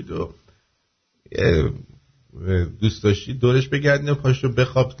حالشو کنید و دوست داشتید دورش بگردین و پاشو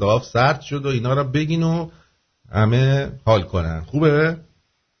بخواب، لاف سرد شد و اینا را بگین و همه حال کنن. خوبه؟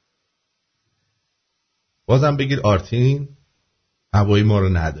 بازم بگید آرتین هوای ما رو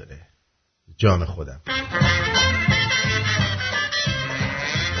نداره. جان خودم.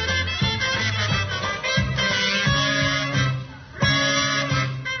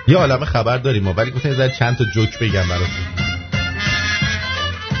 یه عالمه خبر داریم ولی گفتم یه چند تا جوک بگم براتون.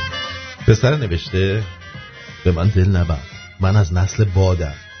 پسر نوشته به من دل نبند، من از نسل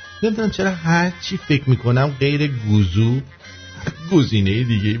بادم، نمیدونم چرا هر چی فکر میکنم غیر گوزو گزینه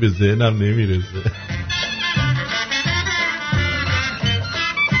دیگه‌ای به ذهنم نمیرسه.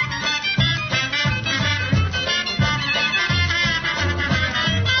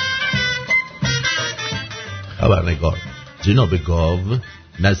 خبرنگار: جناب گاو،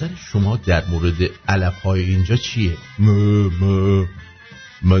 نظر شما در مورد علف‌های اینجا چیه؟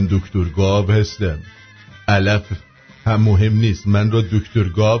 من دکتر گاو هستم. علف هم مهم نیست، من را دکتر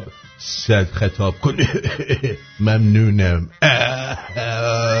گاو صد خطاب کنه. ممنونم.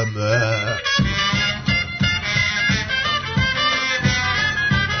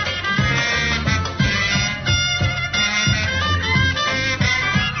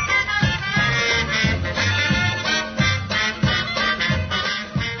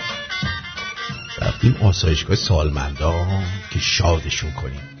 رفتیم آسایشگاه سالمندان که شادشون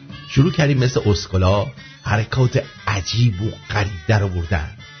کنیم. شروع کردیم مثل اسکولا حرکات عجیب و غریب در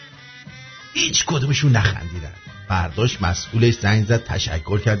آوردن. هیچ کدومشون نخندیدن. فرداش مسئولش زنگ زد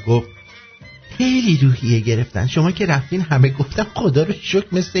تشکر کرد، گفت خیلی روحیه گرفتن، شما که رفتین همه گفتن خدا رو شکر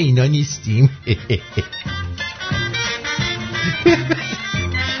مثل اینا نیستیم.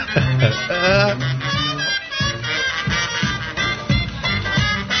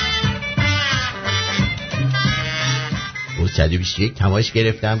 و 121 تماش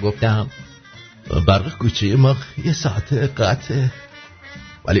گرفتم، گفتم برق کوچه ما یه ساعت قطعه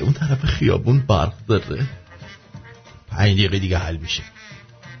ولی اون طرف خیابون برق داره. 5 دقیقه دیگه حل میشه.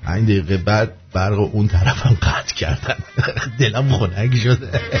 5 دقیقه بعد برق اون طرف هم قطع کردن. دلم خنک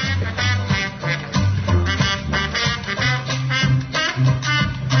شده.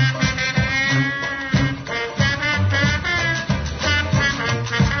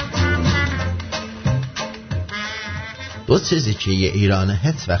 دو چیزی که یه ایران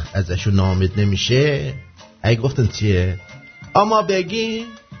هیچ وقت ازشون نامید نمیشه. اگه گفتن چیه؟ اما بگی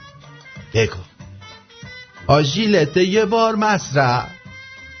بگو. آژیلت یه بار مصرف،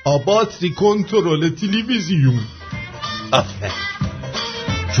 آباتری کنترل تلویزیون. آفه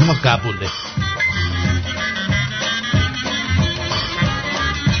شما قبوله.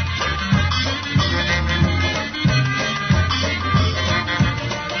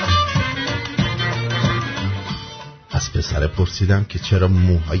 از پسر پرسیدم که چرا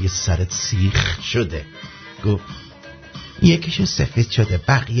موهای سرت سیخ شده. گفت یکیشو سفید شده،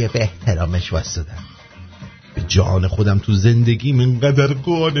 بقیه به احترامش واسدن. به جان خودم تو زندگیم اینقدر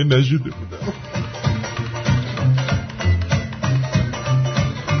قانع نشده بودم.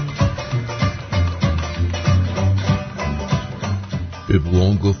 به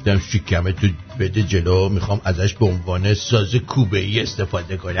بوام گفتم شکمتو بده جلو، میخوام ازش به عنوان ساز کوبه‌ای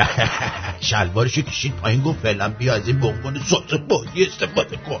استفاده کنم. شلوارشو کشید پایین، گفت فعلا بیا از این به عنوان ساز بادی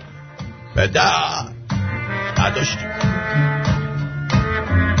استفاده کن. بده نداشتیم.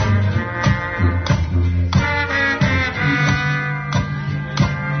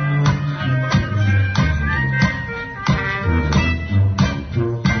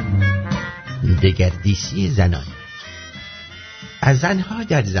 دگردیسی زنان. از زنها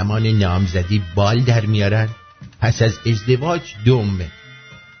در زمان نامزدی بال در میارن، پس از ازدواج دم،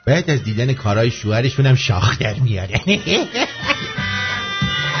 بعد از دیدن کارهای شوهرشون هم شاخ در میارن.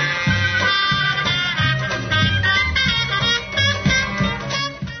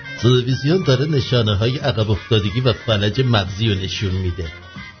 تلویزیون داره نشانه های عقب افتادگی و فلج مغزی رو نشون میده.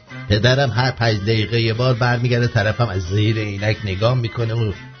 پدرم هر 5 دقیقه یه بار برمیگرده طرفم، از زیر عینک نگاه میکنه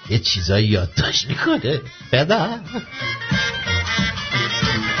و یه چیزایی یادداشت میکنه. پدر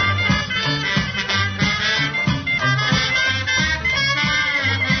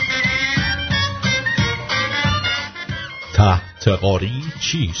تحت قاری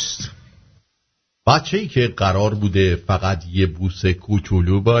چیست؟ بچه‌ای که قرار بوده فقط یه بوسه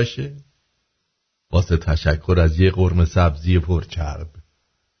کوچولو باشه، واسه تشکر از یه قرمه سبزی پرچرب،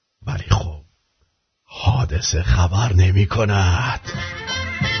 ولی خب حادثه خبر نمی کند.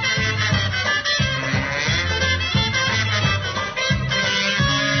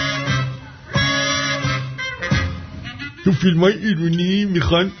 تو فیلم‌های ایرانی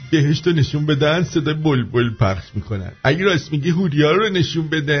میخوان بهشت رو نشون بدن، صدای بلبل پخش میکنن. اگه راست میگی هوریا رو نشون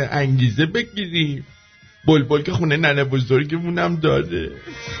بده انگیزه بگیریم. بلبل که خونه ننه بزرگمونم داره.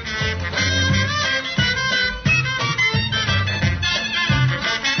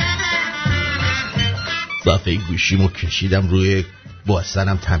 صفحه گوشیمو کشیدم روی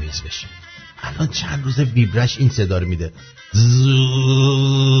باسنم تمیز بشه. الان چند روز ویبرش این صدا رو میده. زون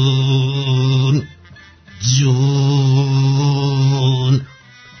جون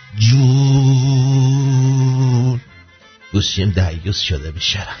جون. گوشیم دیوز شده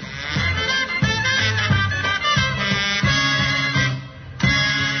بشرم.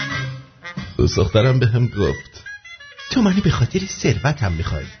 دوست دخترم به هم گفت تو منی به خاطر ثروتم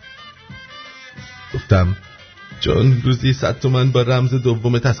میخوای. گفتم چون روزی 100 تومن با رمز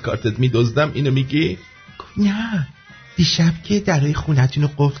دومت از کارتت میدزدم اینو میگی؟ گفت نه، دیشب که درای خونتون رو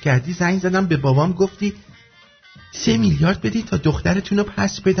قفل کردی زنگ زدم به بابام گفتی 3 میلیارد بدی تا دخترتون رو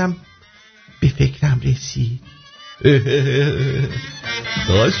پس بدم. به فکرم رسید.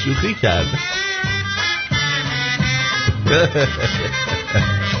 داشت شوخی کرد.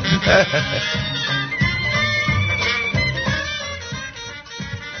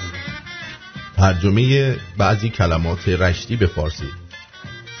 ترجمه بعضی کلمات رشتی به فارسی.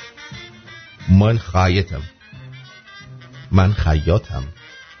 من خیاطم. من خیاطم.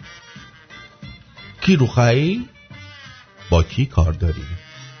 کی رو خیی؟ با کی کار داری؟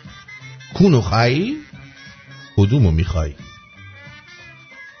 کونو خیی؟ کدومو میخوای؟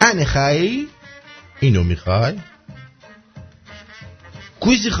 ان خیی؟ اینو میخوای؟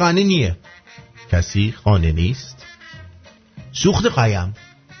 کویزی خانه نیه. کسی خانه نیست. سوخت خوایم.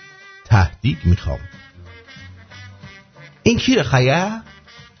 تهدید میخوام. این کی رو خیه؟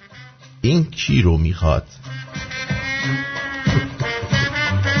 این کی رو میخواد؟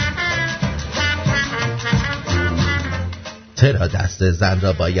 چرا دست زن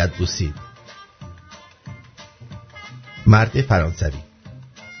را باید بوسید؟ مرد فرانسوی.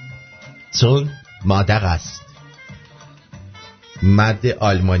 چون مادر است. مرد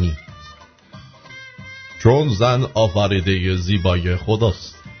آلمانی. چون زن آفریده زیبای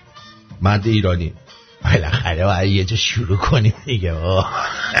خداست. مرد ایرانی. بالاخره باید یه جا شروع کنیم دیگه.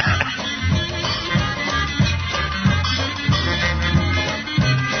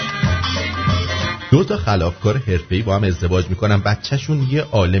 دو تا خلافکار حرفه‌ای با هم ازدواج میکنن، بچهشون یه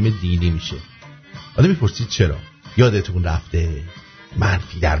عالم دینی میشه. حالا میپرسید چرا؟ یادتون رفته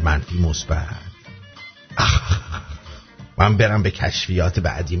منفی در منفی مثبت. من برم به کشفیات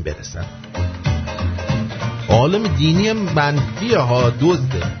بعدیم برسم. عالم دینی منفی ها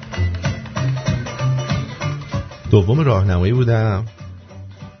دزده. دوم راهنمایی بودم.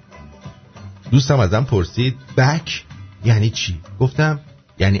 دوستم ازم پرسید بک یعنی چی؟ گفتم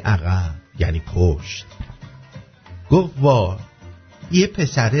یعنی عقب، یعنی پشت. گفت وا یه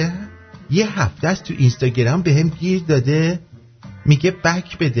پسره یه هفته است تو اینستاگرام به هم گیر داده میگه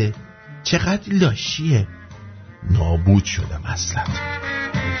بک بده. چقدر لاشیه. نابود شدم اصلا.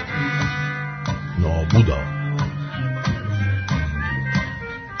 نابودم.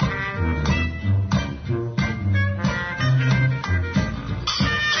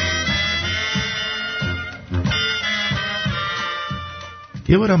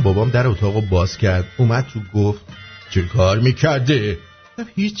 یه بارم بابام در اتاقو باز کرد، اومد تو گفت چه کار میکرده؟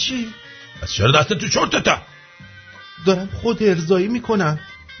 هیچی. پس چرا دست تو شورتته؟ دارم خود ارضایی میکنم.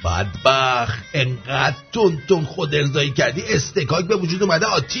 بدبخت انقدر تون خود ارضایی کردی استکاک به وجود اومده،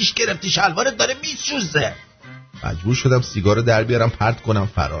 آتیش گرفتی، شلوارت داره میسوزه. مجبور شدم سیگارو در بیارم پرت کنم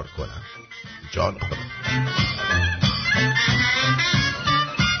فرار کنم. جان خودم.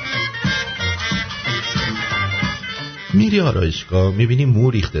 میری آرایشگاه میبینی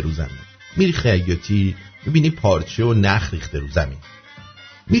مو ریخته رو زمین، میری خیاطی میبینی پارچه و نخ ریخته رو زمین،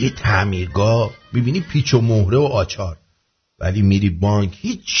 میری تعمیرگاه میبینی پیچ و مهره و آچار، ولی میری بانک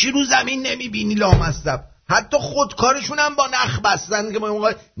هیچی رو زمین نمیبینی لامصب. حتی خودکارشون هم با نخ بستن که ما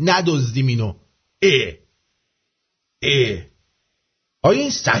موقع ندزدیم اینو. آیا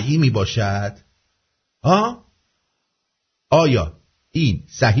این صحیح میباشد؟ آیا این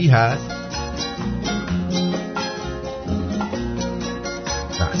صحیح هست؟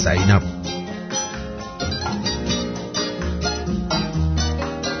 نه صحیح نبود.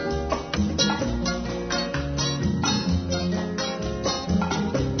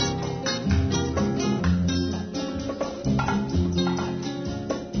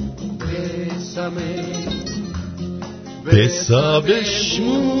 Besabes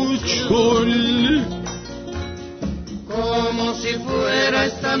mucho como si fuera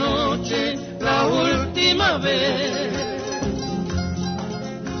esta noche la última vez.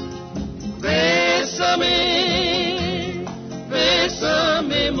 Bésame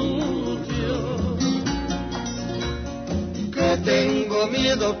bésame mucho, que tengo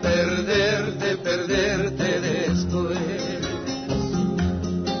miedo perderte después.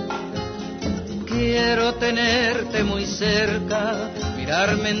 Quiero tenerte muy cerca,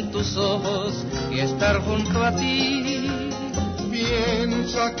 mirarme en tus ojos y estar junto a ti.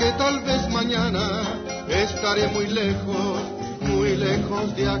 Piensa que tal vez mañana estaré muy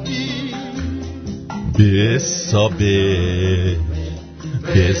lejos de aquí.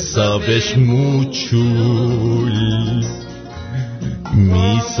 بسابش موچول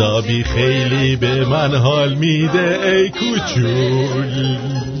میسابی خیلی به من حال میده ای کوچول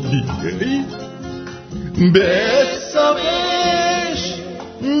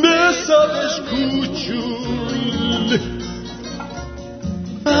بسابش کوچول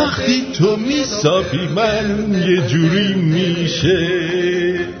وقتی تو میسابی من یه جوری میشه.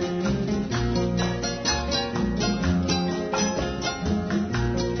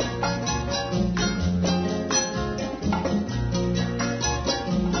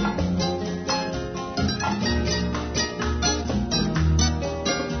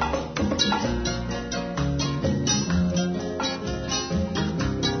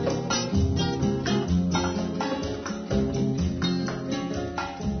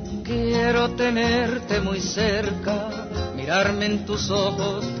 Tenerte muy cerca, mirarme en tus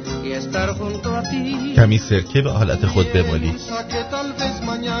ojos y estar junto a ti. کمی سرکه به حالت خود بمالید.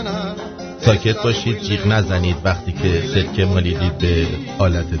 ساکت باشید، جیغ نزنید وقتی که سرکه مالیدید به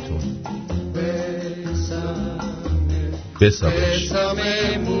حالتتون. بسابش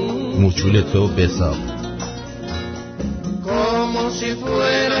موچولتو بساب.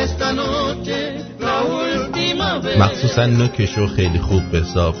 مخصوصا نوکشو خیلی خوب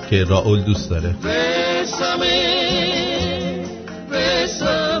بساب که راول دوست داره.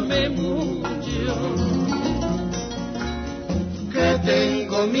 Bésame mucho, que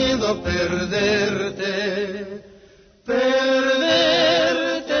tengo miedo perderte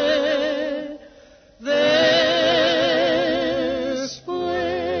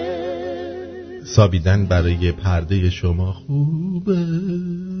después. سابیدن برای پرده شما خوبه.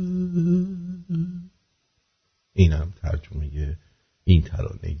 اینم ترجمه این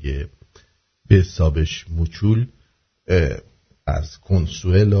ترانه بسابش موچول از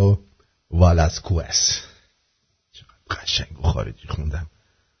کنسوئلو والاسکوئس. چقدر قشنگ و خارجی خوندم.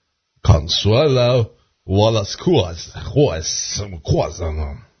 کنسوئلو والاسکوئس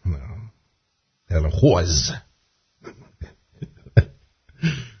خوز.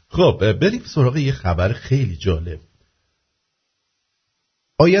 خب بریم سراغ یه خبر خیلی جالب.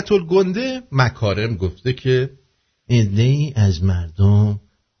 آیت الگنده مکارم گفته که عده‌ای از مردم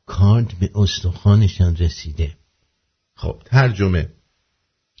کارد به استخوانشان رسیده. خب ترجمه: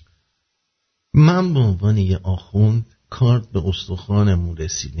 من به عنوان یه آخوند کارد به استخوانمون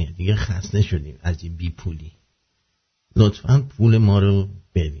رسیده، دیگه خسته شدیم از این بی پولی، لطفاً پول ما رو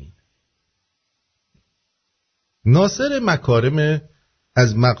بدین. ناصر مکارم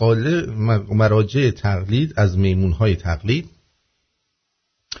از مراجع تقلید از میمونهای تقلید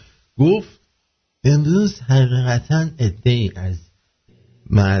گفت امروز حقیقتاً عده‌ای از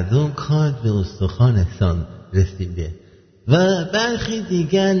مردم کارد به استخوانشان رسیده و برخی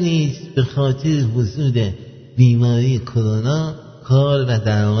دیگر نیز به خاطر حضور بیماری کرونا کار و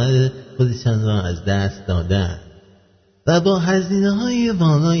درآمد خودشان را از دست دادند و با هزینه‌های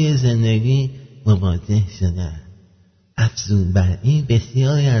بالای زندگی مواجه شدند. افزون بر این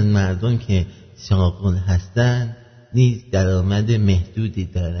بسیاری از مردم که شاغل هستند نیز درآمد محدودی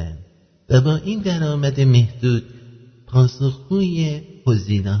دارند و با این درآمد محدود پاسخگوی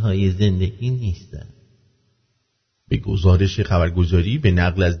هزینه‌های زندگی نیستند. به گزارش خبرگزاری به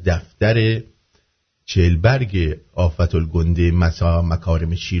نقل از دفتر چهلبرگ آفت الگنده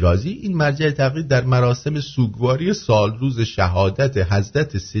مکارم شیرازی، این مرجع تقلید در مراسم سوگواری سالروز شهادت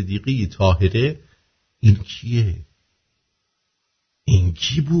حضرت صدیقه طاهره، این کیه؟ این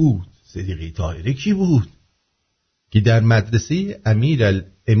کی بود؟ صدیقه طاهره کی بود؟ که در مدرسه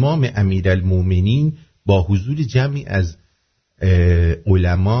امام امیرالمومنین با حضور جمعی از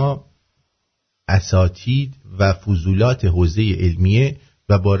علما، اساتید و فضولات حوزه علمیه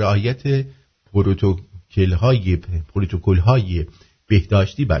و با رعایت پروتکل‌های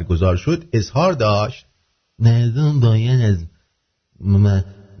بهداشتی برگزار شد، اظهار داشت مردم باید از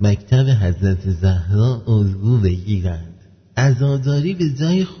مکتب حضرت زهرا الگو بگیرند. عزاداری به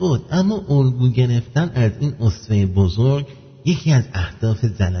جای خود، اما الگو گرفتن از این اسوه بزرگ یکی از اهداف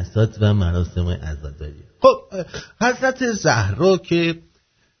جلسات و مراسم عزاداری. خب حضرت زهرا که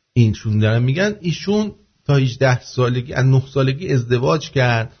اینشون دارن میگن ایشون تا 18 سالگی از 9 سالگی ازدواج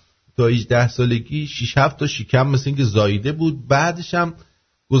کرد، تا 18 سالگی 6-7 تا شکم مثل اینکه زایده بود، بعدش هم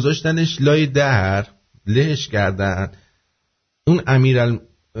گذاشتنش لای در، لهش کردن. اون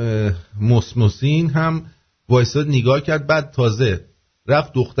امیرالمسموسین هم وایساد نگاه کرد، بعد تازه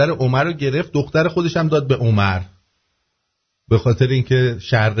رفت دختر عمر رو گرفت، دختر خودش هم داد به عمر، به خاطر اینکه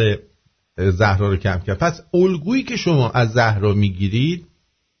شر زهرا رو کم کرد. پس الگویی که شما از زهرا میگیرید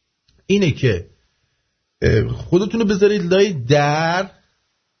اینه که خودتون رو بذارید لای در،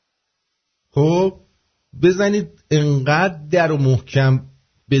 خب بزنید انقدر در و محکم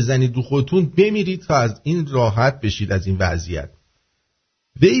بزنید رو خودتون بمیرید تا از این راحت بشید از این وضعیت.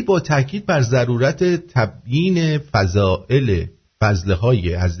 وی با تاکید بر ضرورت تبیین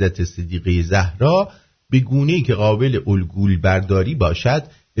فضلهای حضرت صدیقه زهرا به گونه‌ای که قابل الگوی برداری باشد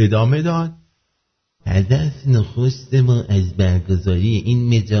ادامه داد: هدف نخست ما از برگزاری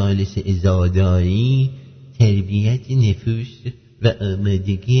این مجالس عزاداری تربیت نفوس و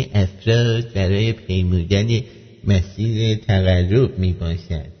آمادگی افراد برای پیمودن مسیر تقرب می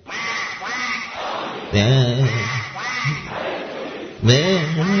باشد.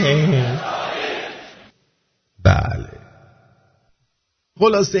 بله،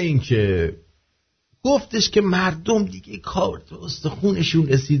 خلاصه این که گفتش که مردم دیگه کار تو استخونشون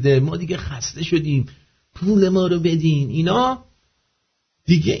رسیده، ما دیگه خسته شدیم، پول ما رو بدین. اینا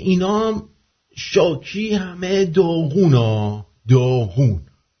دیگه اینا شاکی همه داغون.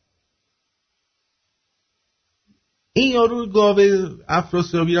 این یارو گاوه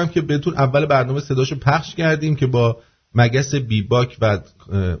افراسیابی هم که بهتون اول برنامه صداشو پخش کردیم که با مگس بیباک و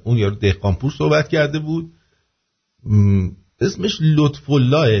اون یارو دهقانپور صحبت کرده بود، اسمش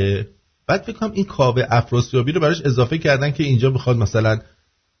لطف‌الله. بعد فکر کنم این کاوه افراسیابی رو براش اضافه کردن که اینجا بخواد مثلا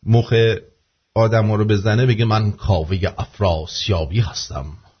مخ آدم‌ها رو بزنه، بگه من کاوه افراسیابی هستم.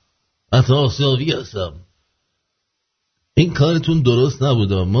 این کارتون درست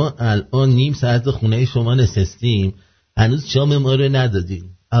نبوده. ما الان نیم ساعت خونه شما نشستیم، هنوز شام ما رو ندادین.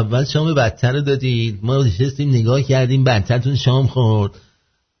 اول شام بدتر رو دادین، ما نشستیم نگاه کردیم، بدترتون شام خورد.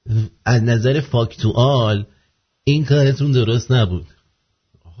 از نظر فاکتوال این کارتون درست نبود.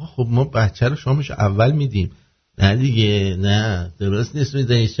 خب ما بچه رو شامش اول میدیم. نه دیگه، نه درست نیست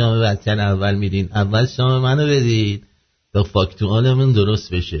میدین شام بچه رو اول میدین. اول شام منو بدید تا فاکتوالمون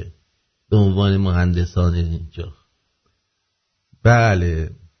درست بشه به عنوان مهندسان اینجا. بله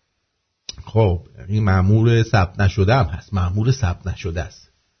خب این مأمور ثبت نشده هم هست، مأمور ثبت نشده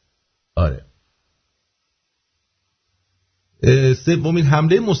است. آره. سومین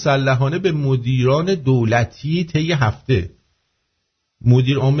حمله مسلحانه به مدیران دولتی طی هفته.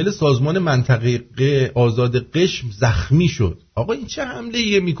 مدیر عامل سازمان منطقه آزاد قشم زخمی شد. آقا این چه حمله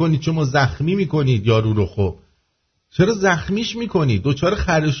ایه میکنید شما؟ زخمی میکنید یارو رو. خب چرا زخمیش میکنید؟ دچار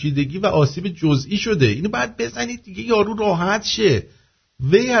خراشیدگی و آسیب جزئی شده، اینو باید بزنید دیگه یارو راحت شه.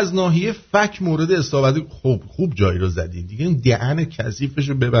 وی از ناحیه فک مورد اصابت. خوب جایی رو زدید دیگه، این دهن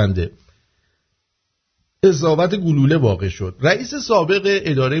کثیفشو ببنده. اصابت گلوله واقع شد. رئیس سابق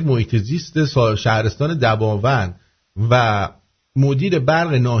اداره محیط زیست شهرستان دباون و مدیر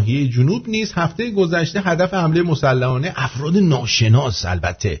برق ناحیه جنوب نیز هفته گذشته هدف حمله مسلحانه افراد ناشناس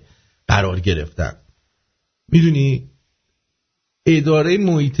البته قرار گرفتند. میدونی اداره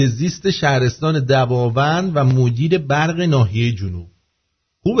محیط زیست شهرستان دباون و مدیر برق ناحیه جنوب.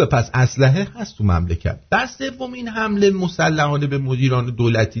 خوبه، پس اسلحه هست تو مملکت. در سومین حمله مسلحانه به مدیران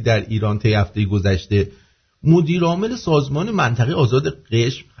دولتی در ایران طی هفته گذشته، مدیر عامل سازمان منطقه آزاد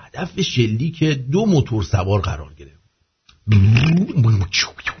قشم هدف شلیک 2 موتور سوار قرار گرفت.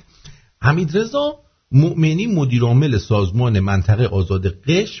 حمیدرضا مؤمنی مدیر عامل سازمان منطقه آزاد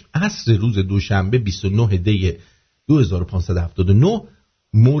قشم عصر روز دوشنبه 29 دی 2579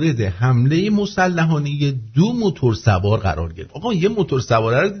 مورد حمله مسلحانه 2 موتور سوار قرار گرفت. آقا یه موتور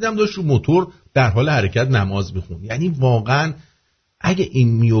سواره رو دیدم داشت رو موتور در حال حرکت نماز میخوند. یعنی واقعا اگه این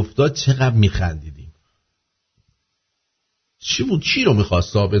میافتاد چقدر میخندیدیم. چی بود؟ چی رو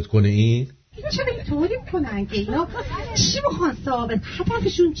میخواست ثابت کنه این؟ چرا اینطوری میکنن که اینا چی میخوان ثابت؟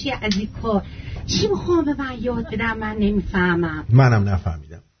 هدفشون چیه از این کار؟ چی میخوان به من یاد بدم؟ من نمیفهمم. منم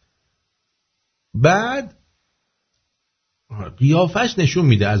نفهمیدم. بعد قیافش نشون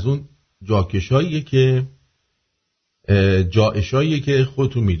میده از اون جاکشاییه که جایشاییه که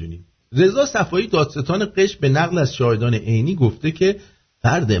خودتون میدونید. رضا صفایی دادستان قشم به نقل از شاهدان عینی گفته که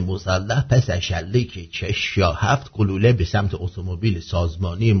فرد مسلح پس از شلیک 6 یا 7 گلوله به سمت اتومبیل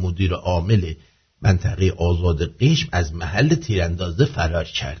سازمانی مدیر عامل منطقه آزاد قشم از محل تیراندازی فرار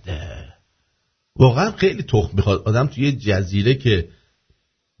کرده. واقعا خیلی تخم میخواد آدم توی جزیره که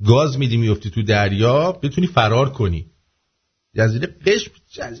گاز میدی میفتی تو دریا بتونی فرار کنی. جزیره قشم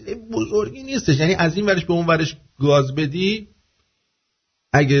جزیره بزرگی نیستش، یعنی از این ورش به اون ورش گاز بدی،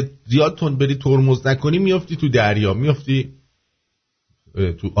 اگه زیاد تند بری ترمز نکنی میفتی تو دریا، میفتی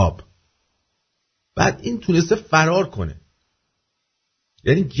تو آب. بعد این تونسته فرار کنه.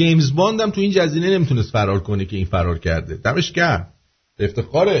 یعنی جیمز باند هم تو این جزیره نمیتونست فرار کنه که این فرار کرده. دمش گرم،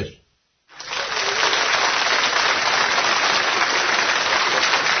 افتخارش.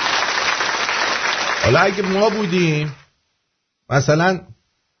 حالا اگه ما بودیم مثلا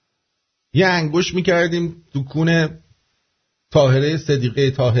یه انگوش میکردیم تو کونه طاهره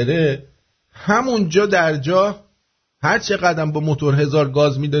صدیقه طاهره، همونجا در جا هر چه قدم با موتور 1000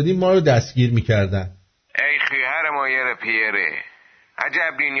 گاز میدادیم ما رو دستگیر میکردن. ای خیهر مایر پیره،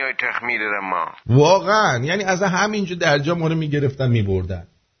 عجب دنیای تخمیر ما. واقعا یعنی از همینجا در جا ما رو میگرفتن میبردن.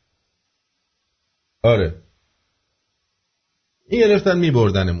 آره این گرفتن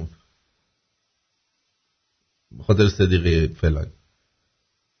میبردنمون خاطر صدیقه فلان.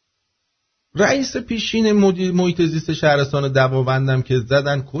 رئیس پیشین محیط زیست شهرستان دماوندم که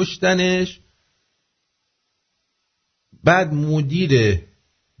زدن کشتنش. بعد مدیر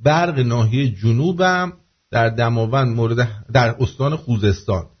برق ناحیه جنوبم در دماوند در استان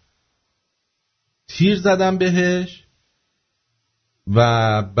خوزستان تیر زدن بهش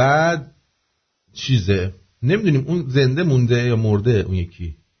و بعد نمیدونیم اون زنده مونده یا مرده. اون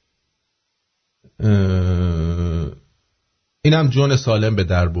یکی اینم جان سالم به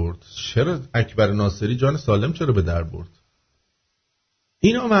در برد. چرا اکبر ناصری جان سالم چرا به در برد؟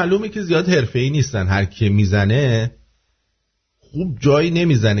 اینا معلومه که زیاد حرفه‌ای نیستن. هر کی میزنه خوب جایی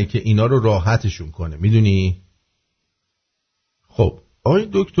نمیزنه که اینا رو راحتشون کنه، میدونی؟ خب آقای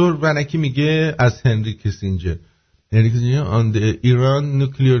دکتر ونکی میگه از هنری کیسینجر on the Iran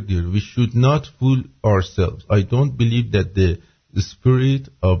nuclear deal we should not fool ourselves. I don't believe that the spirit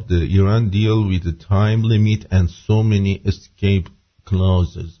of the Iran deal with the time limit and so many escape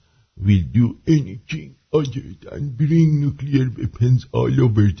clauses will do anything other than bring nuclear weapons all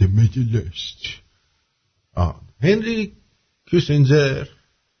over the Middle East. هنری کیسینجر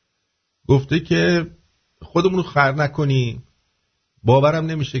گفته که خودمون رو خر نکنیم. باورم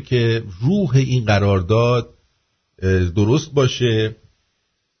نمیشه که روح این قرارداد درست باشه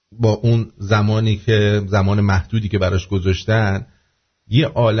با اون زمان محدودی که براش گذاشتن. یه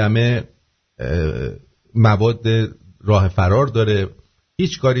عالمه مواد راه فرار داره،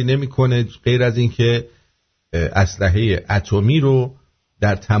 هیچ کاری نمیکنه غیر از این که اسلحه اتمی رو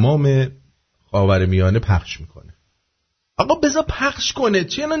در تمام خاورمیانه پخش میکنه. آقا بذار پخش کنه،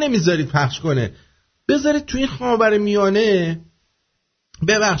 چرا نمیذارید پخش کنه؟ بذارید توی خاورمیانه.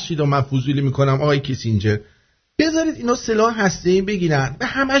 ببخشید من فضولی میکنم آقای کیسینجر، بذارید اینا سلاح هسته‌ای بگیرن، به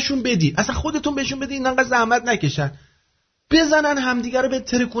همشون بدید، اصلا خودتون بهشون بدید، اینا انقدر زحمت نکشن، بزنن همدیگه رو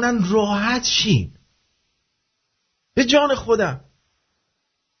بهتره کنن، راحت شین. به جان خودم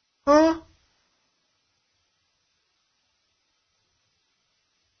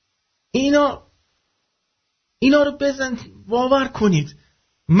اینا رو بزن، باور کنید.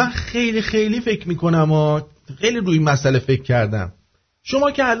 من خیلی خیلی فکر میکنم خیلی روی مسئله فکر کردم.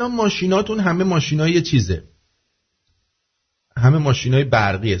 شما که الان ماشیناتون همه ماشینای چیزه، همه ماشینای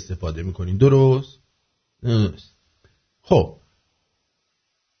برقی استفاده میکنین، درست؟ خب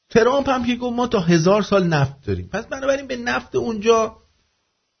ترامپ هم که گفت ما تا 1000 سال نفت داریم، پس بنابراین به نفت اونجا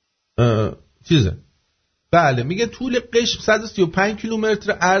چیزه. بله میگه طول قشم 135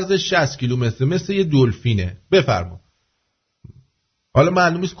 کیلومتر، عرض 60 کیلومتر، مثل یه دلفینه. بفرما. حالا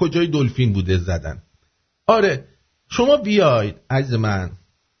معلوم نیست کجای دلفین بوده زدن. آره شما بیاید عزیز من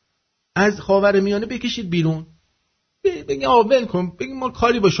از خاورمیانه بکشید بیرون، بگید ول کن، بگید ما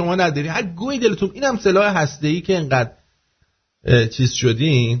کاری با شما نداریم، هر گوی دلتون. اینم سلاح هسته‌ای که انقدر چیز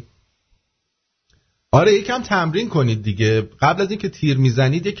شدین. آره یکم تمرین کنید دیگه، قبل از اینکه تیر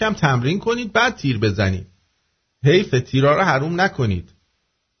میزنید یکم تمرین کنید بعد تیر بزنید. حیف تیرا رو حروم نکنید.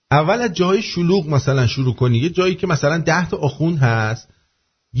 اول از جای شلوغ مثلا شروع کنید، یه جایی که مثلا 10 تا آخوند هست،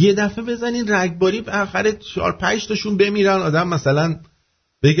 یه دفعه بزنین رگباری، آخر 4-5 تاشون بمیرن، آدم مثلا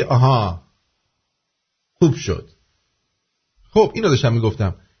بگه آها خوب شد. خب اینو داشتم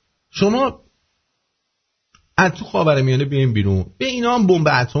میگفتم، شما از تو خاورمیانه بیاین بیرون، به اینا هم بمب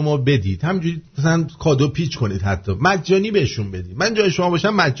اتمو بدید، همینجوری مثلا کادو پیچ کنید، حتی مجانی بهشون بدید. من جای شما باشم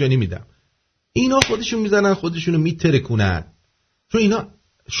مجانی میدم. اینا خودشون میزنن خودشونو میترکونن، چون اینا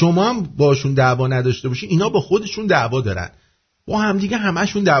شما هم باشون دعوا نداشته باشی، اینا با خودشون دعوا دارن، با هم دیگه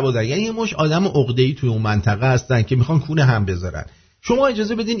همشون دعوا دارن. یعنی یه مش آدم عقده‌ای توی اون منطقه هستن که میخوان کونه هم بذارن. شما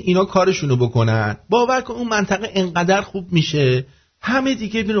اجازه بدین اینا کارشونو بکنن، باور کن اون منطقه انقدر خوب میشه، همه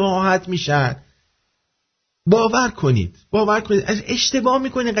دیگه راحت میشن. باور کنید از اشتباه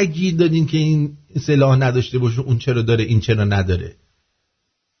میکنین، اینقدر گیر دادین که این سلاح نداشته باشه، اون چرا داره این چرا نداره.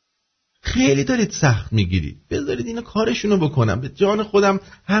 خیلی دارید سخت میگیرید، بذارید اینا کارشونو بکنن، به جان خودم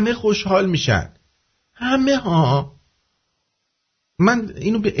همه خوشحال میشن، همه ها. من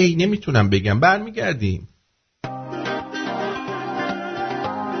اینو به عینه میتونم بگم. برمیگردیم.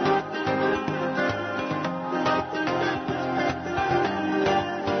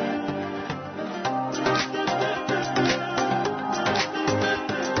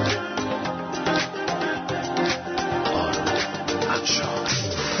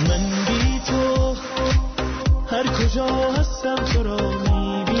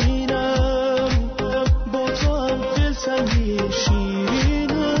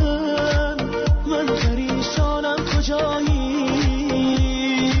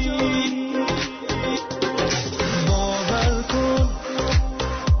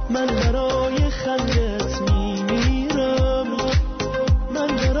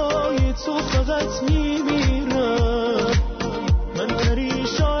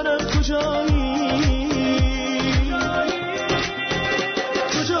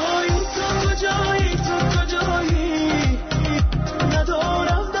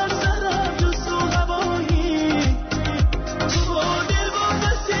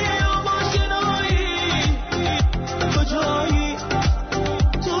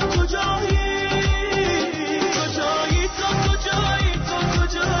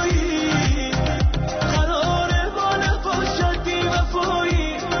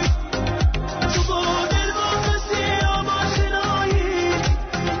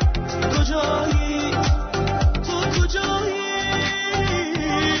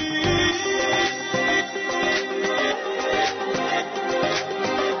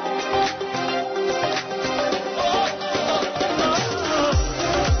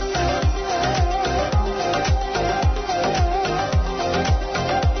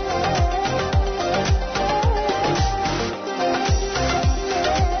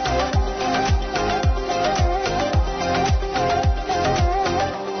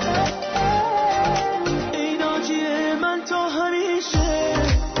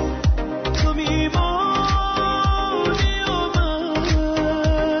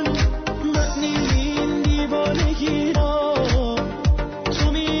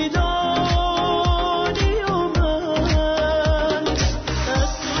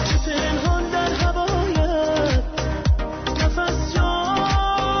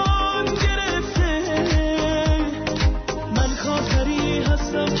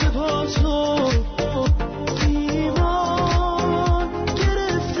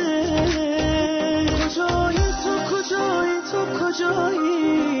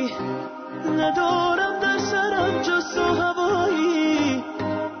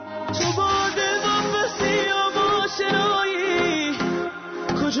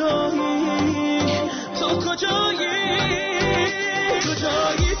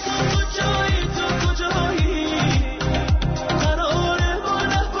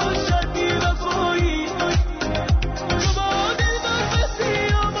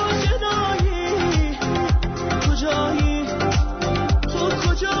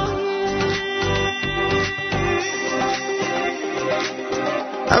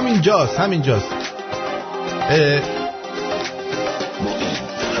 همینجاست.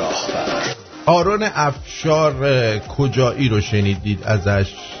 آرون افشار کجایی رو شنیدید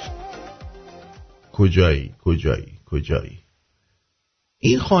ازش؟ کجایی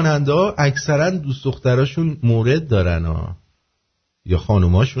این خواننده ها اکثرا دوست دختراشون مورد دارن ها، یا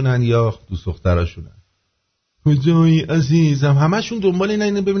خانوماشونن یا دوست دختراشونن. کجایی عزیزم؟ همشون دنبال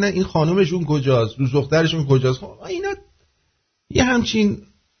اینه ببینن این خانومشون کجاست، دوست دخترشون کجاست. اینا یه همچین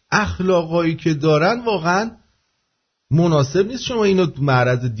اخلاقایی که دارن واقعا مناسب نیست شما اینو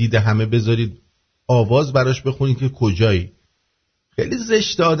معرض دید همه بذارید آواز براش بخونید که کجایی. خیلی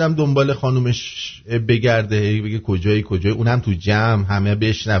زشته آدم دنبال خانومش بگرده بگه کجایی، اونم تو جمع همه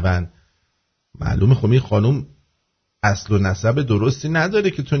بشنون. معلومه خب این خانوم اصل و نسب درستی نداره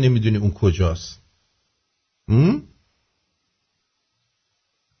که تو نمیدونی اون کجاست.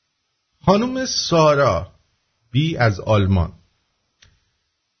 خانوم سارا بی از آلمان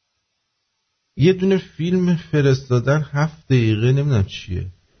یه دونه فیلم فرستادن 7 دقیقه، نمیدونم چیه.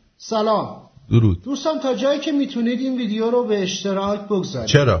 سلام. درود دوستان، تا جایی که میتونید این ویدیو رو به اشتراک بگذارید.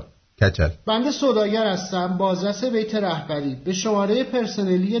 چرا؟ کچل. بنده سوداگر هستم، بازرس بیت رهبری. به شماره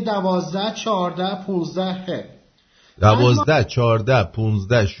پرسنلی 12 14 15 12 14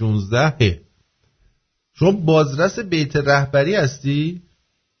 15 16 شما بازرس بیت رهبری هستی؟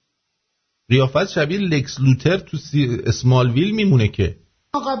 قیافت شبیه لکس لوتر تو اسمالویل میمونه که.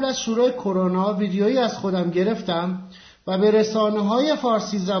 قبل از شروع کرونا ویدیویی از خودم گرفتم و به رسانه‌های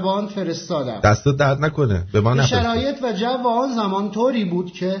فارسی زبان فرستادم. دستت درد نکنه. به ما نفرست. شرایط و جو آن زمان طوری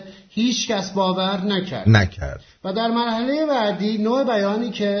بود که هیچ کس باور نکرد. و در مرحله بعدی نوع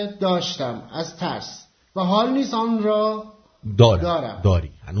بیانی که داشتم از ترس و حال نیست آن را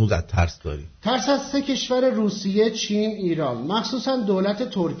داری هنوز از ترس داری. ترس از 3 کشور روسیه، چین، ایران، مخصوصا دولت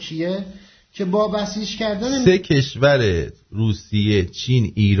ترکیه که با بسیج کردن 3 کشور روسیه،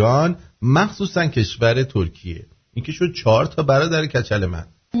 چین، ایران، مخصوصا کشور ترکیه. این که شد 4 تا برادر کچل من.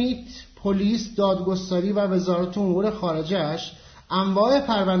 میت، پلیس، دادگستری و وزارت امور خارجه‌اش انواع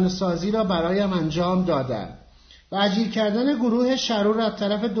پرونده سازی را برایم انجام دادند و اجیر کردن گروه شرور از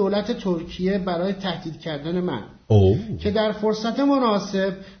طرف دولت ترکیه برای تهدید کردن من که در فرصت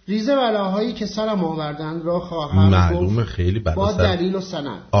مناسب ریز بلاهایی که سرم آوردند را خواهم معلومه خیلی با دلیل و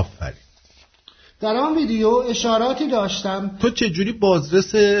سند. آفرین. در آن ویدیو اشاراتی داشتم. تو چجوری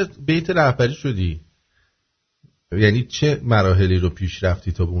بازرس بیت رهبری شدی؟ یعنی چه مراحلی رو پیش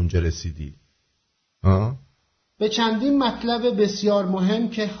رفتی تا به اونجا رسیدی؟ به چندین مطلب بسیار مهم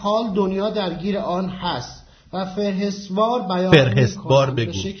که حال دنیا درگیر آن هست و فهرستوار بیان می‌کنم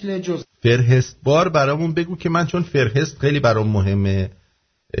به شکل جزئی. فهرستوار برامون بگو که من چون فهرست خیلی برام مهمه،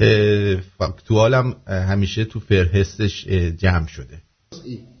 فاکتوالم همیشه تو فهرستش جمع شده.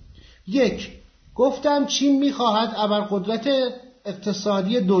 1. گفتم چین میخواهد ابرقدرت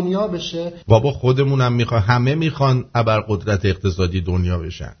اقتصادی دنیا بشه. بابا خودمونم میخوام، همه میخوان ابرقدرت اقتصادی دنیا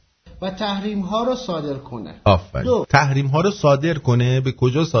بشن. و تحریم ها رو صادر کنه. آفرین. تحریم ها رو صادر کنه. به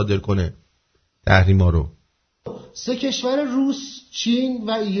کجا صادر کنه تحریم ها رو؟ 3 کشور روس، چین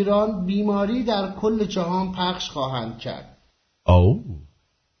و ایران بیماری در کل جهان پخش خواهند کرد.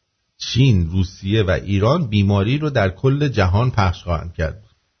 چین، روسیه و ایران بیماری رو در کل جهان پخش خواهند کرد.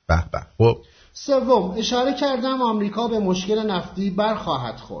 به به. خب 3. اشاره کردم آمریکا به مشکل نفتی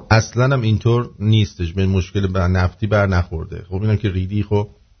برخواهد خورد. اصلا هم اینطور نیستش، به مشکل نفتی بر نخورده. خب اینم که ریدی. خب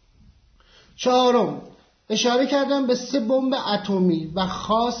 4. اشاره کردم به 3 بمب اتمی و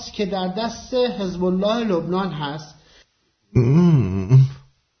خاص که در دست حزب الله لبنان هست.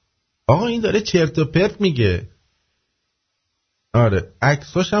 آقا این داره چرت و پرت میگه. آره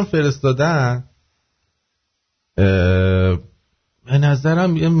عکساش هم فرستادن. به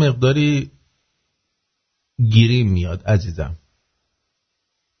نظرم یه مقداری گیریم میاد عزیزم.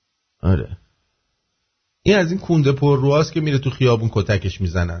 آره این از این کونده پر رواست که میره تو خیابون کتکش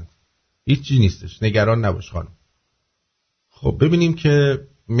میزنن. هیچی نیستش، نگران نباش خانم. خب ببینیم که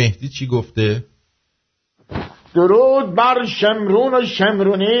مهدی چی گفته. درود بر شمرون و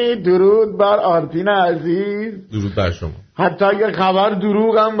شمرونی، درود بر آرتین عزیز. درود بر شما. حتی اگه خبر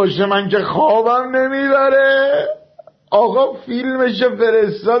دروغم باشه من که خوابم نمیبره. آقا فیلمش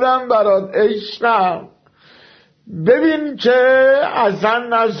فرستادم برات عشقم. ببین که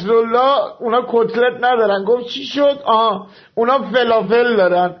حسن نصرالله اونا کتلت ندارن. گفت چی شد؟ اونا فلافل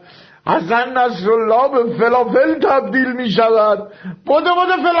دارن. حسن نصرالله به فلافل تبدیل می شود. بودو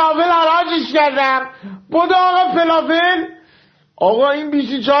فلافل حراجش کردم. بودو آقا فلافل. آقا این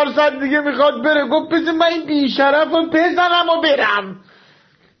 24 ساعت دیگه میخواد بره. گفت بزن من این بیشرف رو بزنم و برم،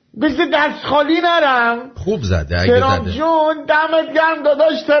 بزن دست خالی نرم. خوب زده اگه ترام زده. جون دمت گرم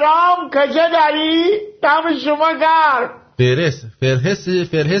داداش. ترام کجا داری؟ دم شما گرم.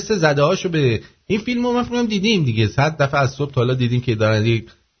 فرهست زده هاشو به این فیلم رو من فکرم دیدیم دیگه. 100 دفعه از صبح تا حالا دیدیم که دارن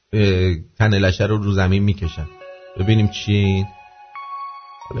یک تن لشه رو زمین میکشن. ببینیم چی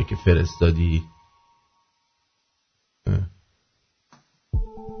حالا که فرستادی.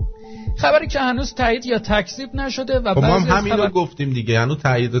 خبری که هنوز تایید یا تکذیب نشده و ما هم همین رو گفتیم دیگه، هنوز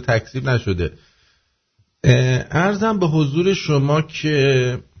تایید و تکذیب نشده. عرضم به حضور شما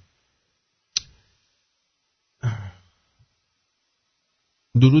که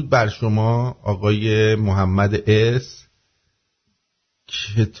درود بر شما آقای محمد اس.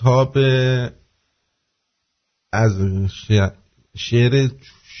 کتاب از شعر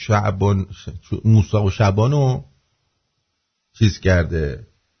شعبان موسی و شعبان رو چیز کرده،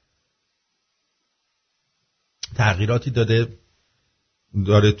 تغییراتی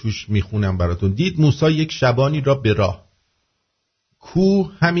داره توش میخونم براتون. دید موسی یک شبانی را به راه، کو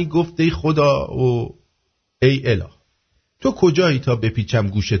همی گفت ای خدا و ای اله، تو کجایی تا بپیچم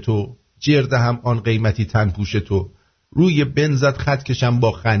گوش تو، جرده هم آن قیمتی تن پوش تو، روی بنزت خط کشم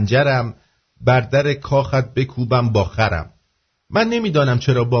با خنجرم، بر در کاخت بکوبم با خرم. من نمیدانم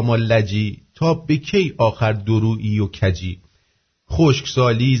چرا با ما لجی، تا به کی آخر درویی و کجی.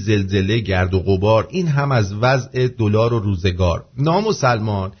 خشکسالی، زلزله، گرد و غبار، این هم از وضع دلار و روزگار.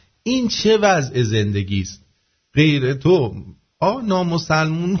 نامسلمان این چه وضع زندگیست؟ غیر تو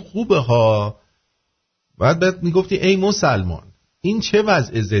نامسلمون خوبه ها. بعد میگفتی ای مسلمان این چه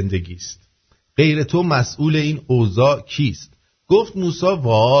وضع زندگیست؟ غیر تو مسئول این اوضاع کیست؟ گفت موسی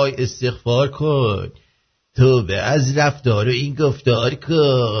وای استغفار کن، توبه از رفتار و این گفتار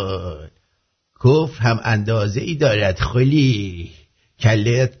کن. کفر هم اندازه ای دارد خلی،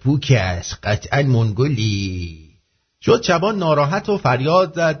 کلت پوک است قطعا منگلی. شد شبان ناراحت و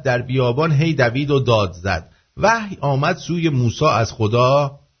فریاد زد، در بیابان هی دوید و داد زد. وحی آمد سوی موسی از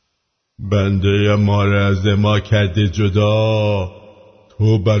خدا، بنده ما را از ما کرده جدا.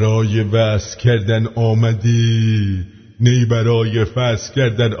 تو برای وصل کردن آمدی، نی برای فصل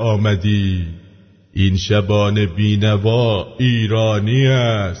کردن آمدی. این شبان بینوا ایرانی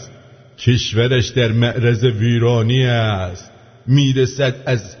است، کشورش در معرض ویرانی است. میرسد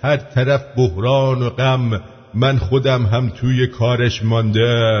از هر طرف بحران و غم، من خودم هم توی کارش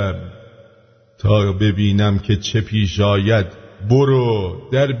ماندم. تا ببینم که چه پیش آید، برو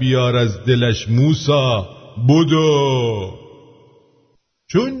در بیار از دلش موسی بدو.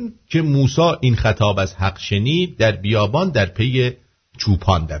 چون که موسی این خطاب از حق شنید، در بیابان در پی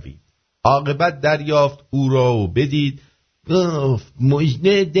چوپان دوید. عاقبت دریافت او را و بدید، گفت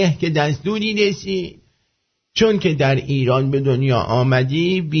مژده ده که دستوری رسید. چون که در ایران به دنیا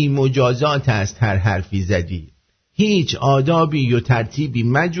آمدی، بی مجازات است هر حرفی زدی. هیچ آدابی و ترتیبی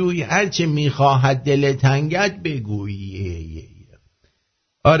مجوی، هرچه میخواهد دل تنگت بگویی.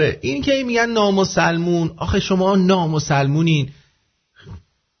 آره این که میگن نامسلمون، آخه شما نامسلمونین.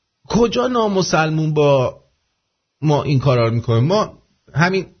 کجا نامسلمون با ما این کارا رو میکنیم؟ ما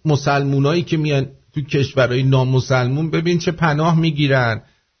همین مسلمونایی که میان تو کشورهای نامسلمون، ببین چه پناه میگیرن،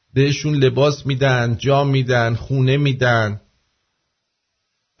 بهشون لباس میدن، جا میدن، خونه میدن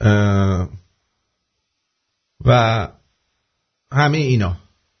و همه اینا.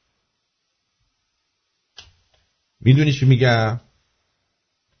 میدونی چی میگم؟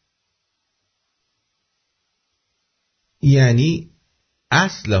 یعنی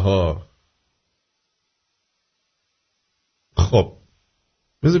اصلها. خب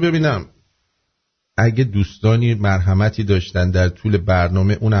بذار ببینم اگه دوستانی مرحمتی داشتن در طول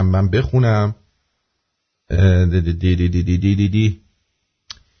برنامه اونم من بخونم.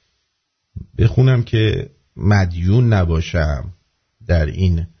 بخونم که مدیون نباشم در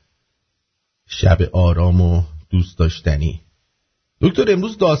این شب آرام و دوست داشتنی. دکتر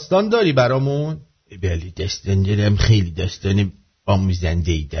امروز داستان داری برامون؟ بله داستان دارم، خیلی داستان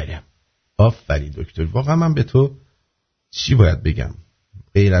آموزنده‌ای دارم. آفرین دکتر، واقعا من به تو چی باید بگم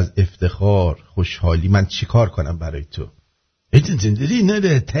غیر از افتخار، خوشحالی؟ من چی کار کنم برای تو؟ داری اینا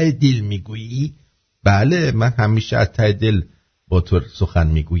رو ته دل میگویی؟ بله من همیشه از ته دل با تو سخن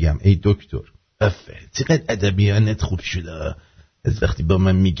میگویم ای دکتر. آفرین، چقدر ادبیانت خوب شده. از وقتی با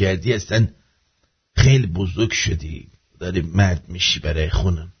من میگردی اصلا خیلی بزرگ شدی، داری مرد میشی برای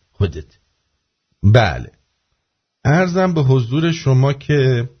خودت. بله عرضم به حضور شما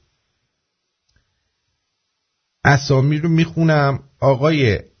که اسامی رو میخونم.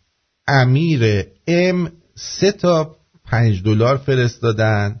 آقای امیر ام 3 تا $5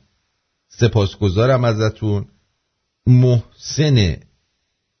 فرستادن، سپاسگزارم ازتون. محسن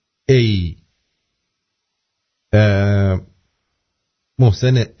ای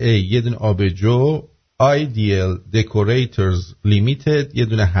یه دونه آبجو، ایدیل دکوریترز لیمیتد یه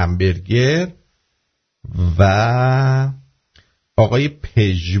دونه همبرگر، و آقای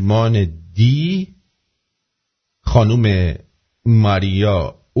پژمان دی، خانوم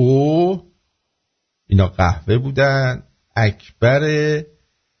ماریا او، اینا قهوه بودن. اکبر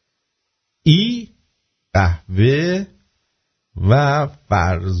ای قهوه، و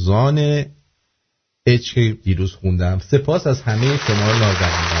فرزان اچ که دیروز خوندم. سپاس از همه شما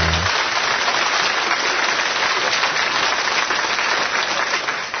نازنینان.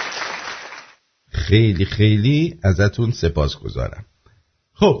 خیلی خیلی ازتون سپاسگزارم.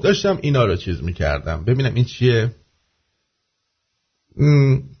 خب داشتم اینا رو چیز میکردم ببینم این چیه.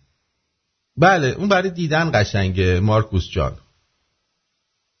 بله اون برای دیدن قشنگه مارکوس جان.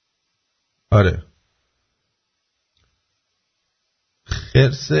 آره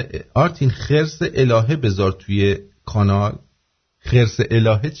خرس آرتین، خرس الهه بذار توی کانال. خرس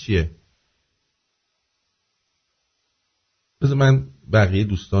الهه چیه؟ بذار من بقیه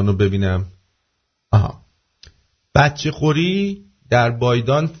دوستان رو ببینم. آها، بچه خوری در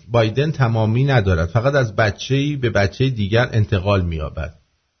بایدن تمامی ندارد، فقط از بچه‌ای به بچه دیگر انتقال می‌یابد.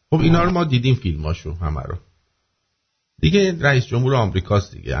 خب اینا رو ما دیدیم فیلماشو همه رو دیگه. رئیس جمهور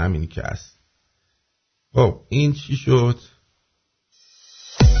آمریکاست دیگه، همینی که هست. خب این چی شد؟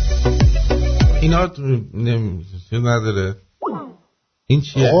 اینا نداره. این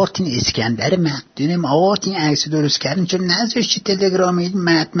چیه؟ آرتین اسکندر مقدونم. آرتین عکس درست کردن چون نذاشتی تلگرام این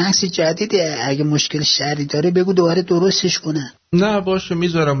مکس جدیده، اگه مشکل شهری داره بگو دوباره درستش کنن. نه باشه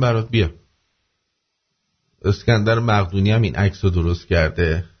میذارم برات. بیا اسکندر مقدونی هم این عکس رو درست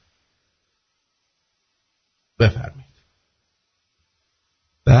کرده. بفرمایید.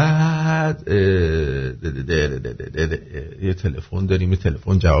 بعد یه تلفن داریم، یه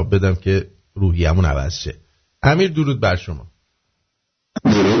تلفن جواب بدم که روحیمون عوض شه. امیر درود بر شما.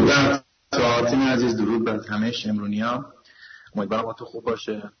 درود بر آرتین عزیز، درود بر همه شمرونی‌ها. امیدوارم با تو خوب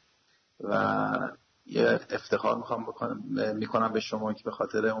باشه و یه افتخار میکنم به شما که به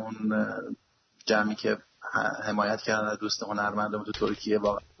خاطر اون جمعی که حمایت کردن دوست هنرمندم تو ترکیه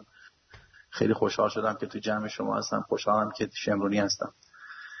واقعا خیلی خوشحال شدم که تو جمع شما هستم. خوشحالم که شمرونی هستم.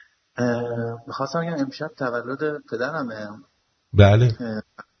 میخواستم بگم امشب تولد پدرمه. بله.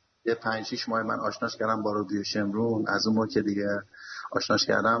 یه 5-6 ماه من آشناش کردم با رادیو شمرون. از اون موقع که دیگه آشناش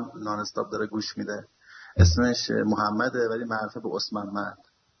کردم نان استاپ داره گوش میده. اسمش محمده ولی معروفه به اسممد.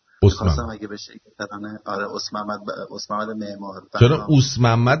 خواستم اگه بشه ترانه. آره اسممد معمار. چرا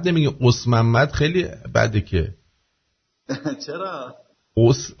اسممد نمیگه؟ اسممد خیلی بده که. چرا؟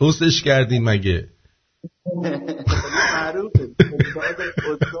 اسش کردین مگه؟ معروفه.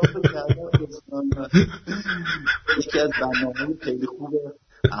 یکی از برنامه‌های خیلی خوبه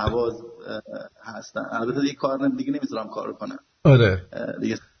آواز هستن. البته دیگه کار دیگه نمیذارم کارو کنم. آره.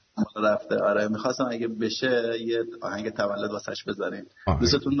 دیگه رفته. آره میخواستم اگه بشه یه آهنگ تولد واسش بذاریم.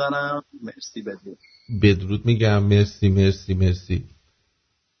 دوستتون دارم. مرسی. بدرود میگم. مرسی مرسی مرسی.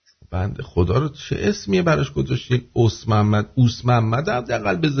 بنده خدا رو چه اسمیه براش گذاشتین؟ اسممد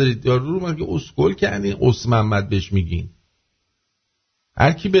حداقل بذارید. یارو رو مگه اسکل کردین اسممد بهش میگین؟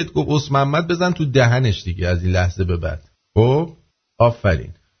 هر کی بهت گفت اسممد بزن تو دهنش دیگه از این لحظه به بعد. خب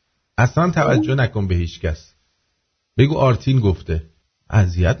آفرین. اصلا توجه نکن به هیچ کس. بگو آرتین گفته.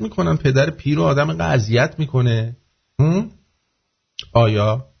 اذیت میکنن پدر پیر و آدم اینقدر اذیت میکنه.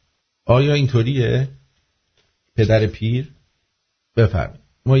 آیا اینطوریه پدر پیر؟ بفرمایید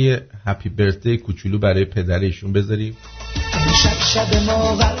ما یه هپی برثدی کوچولو برای پدرشون بذاریم. شب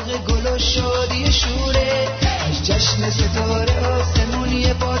ما غرق گل و شادی شوره، از جشن ستاره آسمون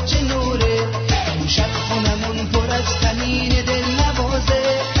یه باچه نوره. شب خونمون پر از تنین دل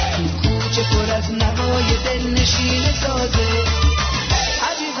نوازه، کوچه پر از نوای دل نشین سازه.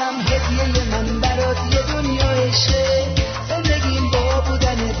 عزیزم هدیه من برات یه دنیا عشقه، زندگیم با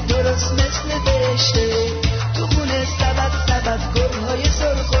بودن درست مثل بهشته. تو خونه سبد گلهای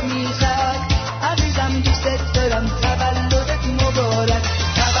سرخ و میخک، عزیزم دوست دارم. تولدت مبارک،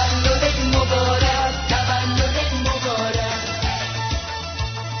 تولدت مبارک، تولدت مبارک.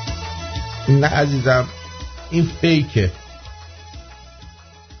 نه عزیزم این فیکه.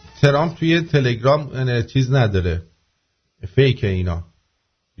 ترامپ توی تلگرام چیز نداره، فیکه اینا،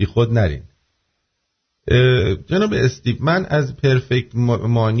 بی خود نرین. جناب استیو، من از پرفکت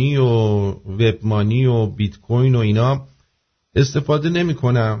مانی و وب مانی و بیت کوین و اینا استفاده نمی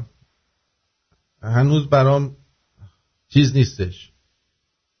کنم. هنوز برام چیز نیستش.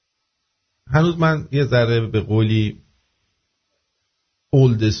 هنوز من یه ذره به قولی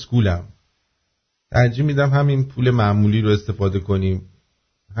اولد اسکولم. ترجیح میدم همین پول معمولی رو استفاده کنیم.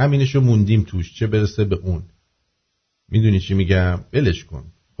 همینشو موندیم توش، چه برسه به اون. میدونی چی میگم؟ بلش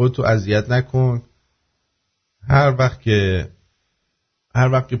کن، خودتو اذیت نکن. هر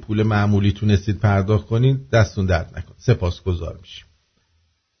وقت که پول معمولی تونستید پرداخت کنید دستون درد نکن. سپاسگزار میشیم.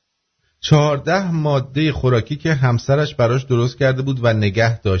 14 ماده خوراکی که همسرش براش درست کرده بود و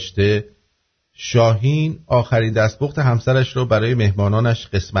نگه داشته، شاهین آخرین دستپخت همسرش رو برای مهمانانش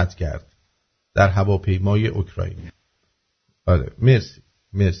قسمت کرد در هواپیمای اوکراین. آره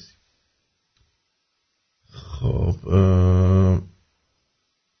مرسی. خب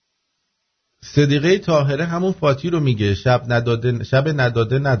صدیقه طاهره همون فاتی رو میگه. شب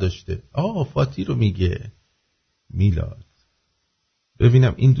نداده نداشته. فاتی رو میگه. میلاد.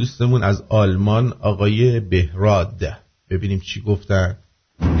 ببینم این دوستمون از آلمان آقای بهراد، ببینیم چی گفتن.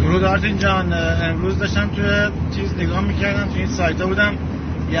 درود آرتین جان. امروز داشتم توی چیز نگاه میکردم، توی این سایت ها بودم،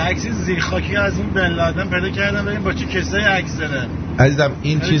 یه عکسی زیرخاکی از این بن لادن پیدا کردم. ببین با چه کسایی عکس داره. عزیزم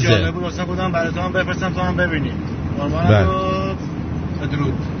این چیزه جالب بود واسه خودم براتون بفرستم تا هم ببینید. قربانت.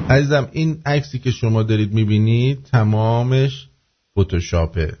 درود عزیزم. این عکسی که شما دارید میبینید تمامش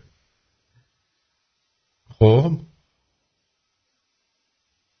فتوشاپه. خب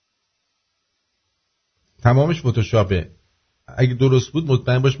تمامش فتوشاپه. اگه درست بود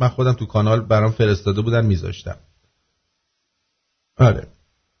مطمئن باش من خودم تو کانال برام فرستاده بودن میذاشتم. آره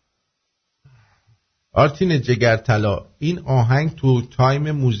آرتین جگر طلا، این آهنگ تو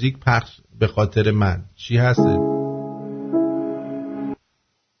تایم موزیک پخش به خاطر من چی هسته؟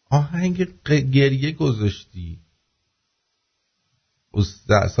 آهنگ گریه گذاشتی.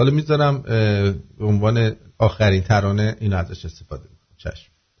 سال میذارم به عنوان آخرین ترانه اینو ازش استفاده میکنم.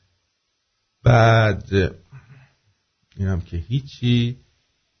 چشم. بعد اینم که هیچی.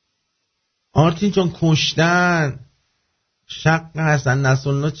 آرتین جان کشتن شق حسن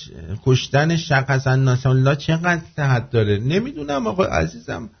نصرالله، کشتن شق حسن نصرالله چقدر صحت داره؟ نمیدونم آقا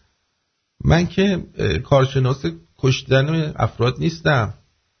عزیزم، من که کارشناس کشتن افراد نیستم.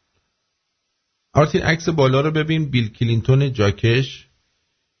 آرتین عکس بالا رو ببین، بیل کلینتون جاکش.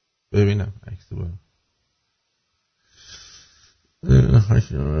 ببینم عکس بالا.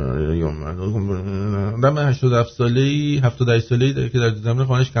 آدم 87 ساله‌ای 78 ساله‌ای داره که در زمین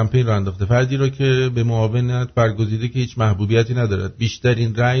خانه‌اش کمپین را انداخته. فردی را که به معاونت برگزیده که هیچ محبوبیتی ندارد.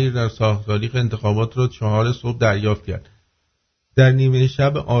 بیشترین رأی در تاریخ انتخابات را 4 صبح دریافت کرد. در نیمه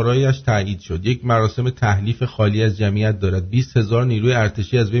شب آرایش تایید شد. یک مراسم تحلیف خالی از جمعیت دارد. 20,000 نیروی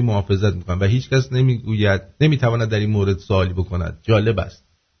ارتشی از وی محافظت می‌کنند و هیچ کس نمی‌تواند در این مورد سوالی بکند. جالب است.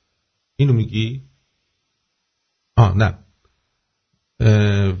 اینو میگی؟ نه.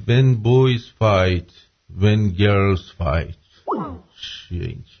 When boys fight, when girls fight. چیه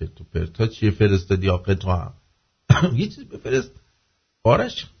این چه تو پرتا چیه فرستادی آقا تو هم؟ یه چیز بفرست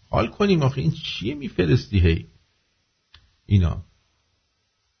آرش حال کنیم. آخه این چیه میفرستی هی؟ اینا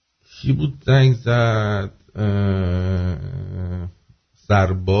کی بود زنگ زد؟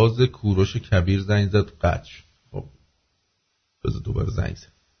 سرباز کوروش کبیر زنگ زد قطع. خب بذار دوباره زنگ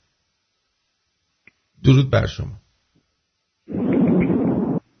زد. درود بر شما.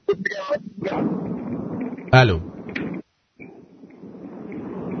 الو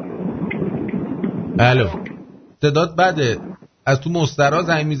صدات بده. از تو مسترا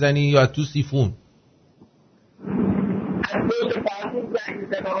زنگ میزنی یا از تو سیفون؟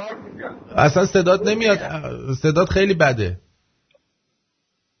 اصلا صدات نمیاد. صدات خیلی بده.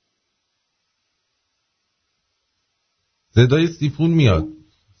 صدای سیفون میاد.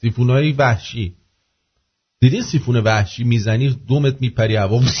 سیفونای وحشی. دیدین سیفون وحشی میزنی دومت میپری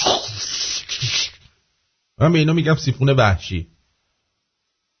هوا. من به اینا میگم سیفون وحشی.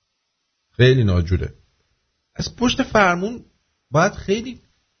 خیلی ناجوره. از پشت فرمون باید خیلی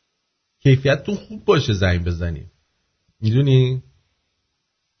کیفیتتون خوب باشه زنگ بزنی. میدونی؟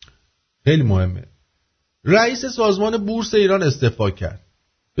 خیلی مهمه. رئیس سازمان بورس ایران استعفا کرد.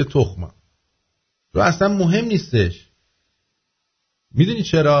 به تخمم. رو اصلا مهم نیستش. میدونی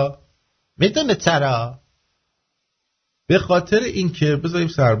چرا؟ میدونه چرا؟ به خاطر اینکه بذاریم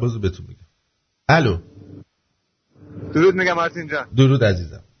سربازو بهتون میگم. الو. درود میگم آرتین جان. درود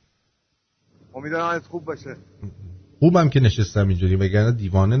عزیزم. امیدوارم حالت خوب باشه. خوبم که نشستم اینجوری، وگرنه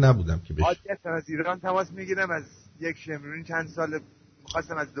دیوانه نبودم که بشه. عادت از ایران تماس میگیرم. از یک شمرونی چند سال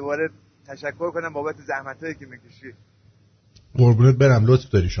می‌خواستم از دوباره تشکر کنم بابت زحمتایی که میکشی. قربونت برم، لطف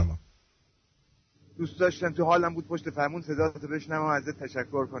داری شما. دوست داشتم تو حالم بود پشت فرمون صداتو بشنوم و ازت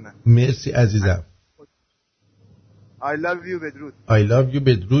تشکر کنم. مرسی عزیزم. I love you بدرود. I love you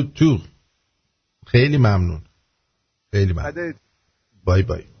بدرود تو. خیلی ممنون. خیلی ممنون. بای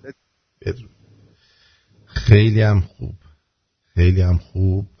بای. بدرود. خیلی هم خوب. خیلی هم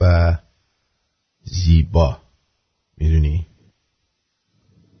خوب و زیبا. میدونی؟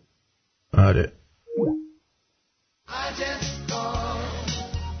 آره.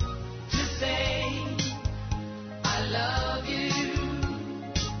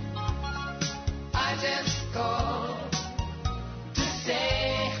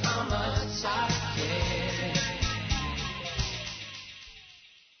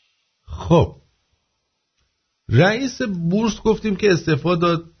 خب رئیس بورس گفتیم که استعفا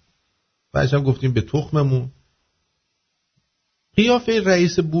داد. بعدش هم گفتیم به تخممون. قیافه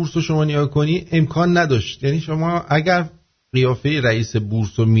رئیس بورس رو شما نگاه کنی امکان نداشت. یعنی شما اگر قیافه رئیس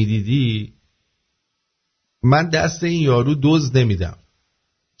بورس رو میدیدی، من دست این یارو دزد نمیدم،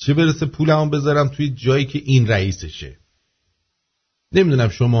 چه برسه پولمو بذارم توی جایی که این رئیسشه. نمیدونم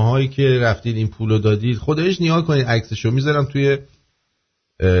شماهایی که رفتید این پولو دادید خودش نگاه کنید، عکسشو میذارم توی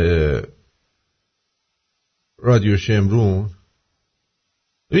رادیو شمرون.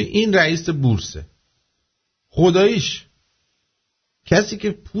 این رئیس بورسه. خداییش کسی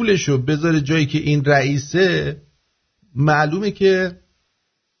که پولشو بذاره جایی که این رئیسه، معلومه که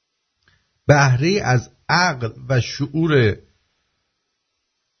بهره از عقل و شعور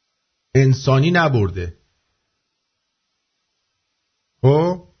انسانی نبرده.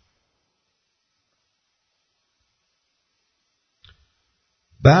 خب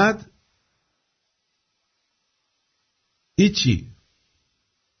بعد هیچی.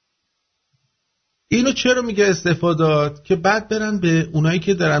 اینو چرا میگه استعفا داد؟ که بعد برن به اونایی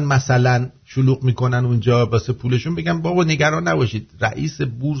که دارن مثلا شلوغ میکنن اونجا واسه پولشون بگم بابا نگران نباشید، رئیس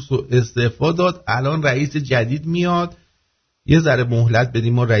بورس رو استعفا داد، الان رئیس جدید میاد، یه ذره مهلت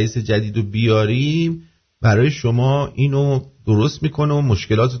بدیم ما رئیس جدید رو بیاریم برای شما، اینو درست میکنه و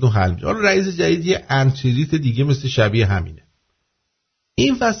مشکلاتتون حل میشه. رئیس جدید یه انتریت دیگه مثل شبیه همینه.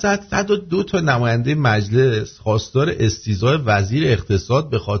 این وسط 102 تا نماینده مجلس خواستار استیضاح وزیر اقتصاد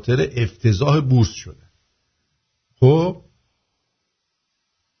به خاطر افتضاح بورس شده. خب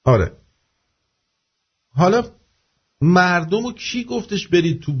آره حالا مردمو کی گفتش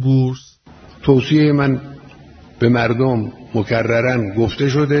برید تو بورس؟ توصیه من به مردم مکررن گفته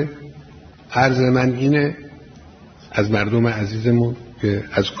شده. عرض من اینه از مردم عزیزمون که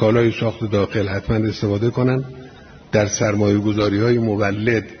از کالای ساخت داخل حتما استفاده کنن، در سرمایه گذاری های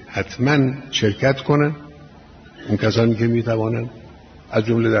مولد حتما شرکت کنن، اون کسانی که میتوانن، از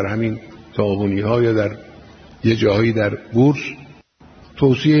جمله در همین تعاونی ها یا در یه جاهایی در بورس.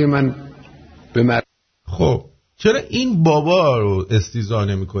 توصیه من به مردم. خب چرا این بابا رو استیضاح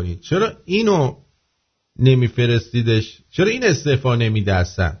نمی‌کنید؟ چرا اینو نمیفرستیدش؟ چرا این استعفا نمیده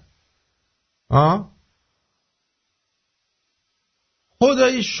اصلا؟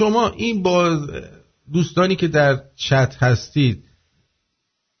 خدای شما این با دوستانی که در چت هستید،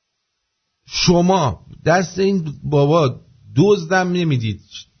 شما دست این بابا دزدم نمیدید.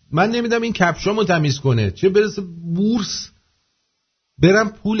 من نمیدم این کفشامو تمیز کنه، چه برسه بورس. برم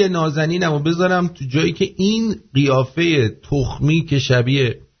پول نازنینمو بذارم تو جایی که این قیافه تخمی که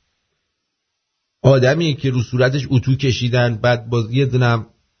شبیه آدمی که رو صورتش اتو کشیدن بعد باز یه دونم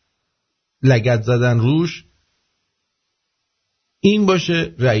لگد زدن روش، این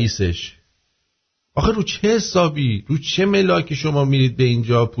باشه رئیسش. آخه رو چه حسابی، رو چه ملاکی شما میرید به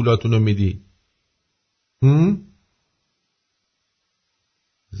اینجا پولاتونو میدی؟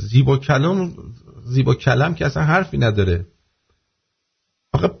 زیبا کلم که اصلا حرفی نداره.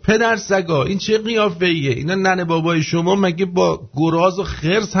 آخه پدر سگا این چه قیافه ایه؟ اینا ننه بابای شما مگه با گراز و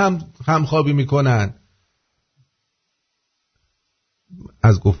خرس همخوابی میکنن؟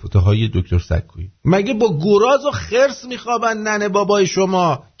 از گفته های دکتر سکویی مگه با گراز و خرس میخوابن ننه بابای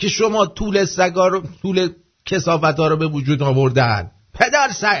شما که شما طول سگا رو، طول کثافت ها رو به وجود آوردن؟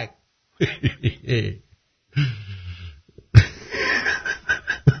 پدر سگ.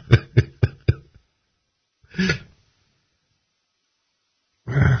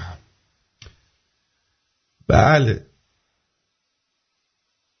 بله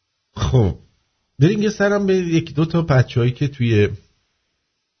خب بریم یه سرم به یکی دو تا بچه‌هایی که توی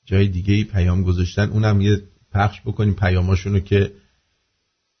جای دیگه پیام گذاشتن اونم یه پخش بکنیم پیاماشونو که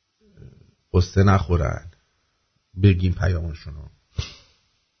قصه نخورن، بگیم پیاماشونو،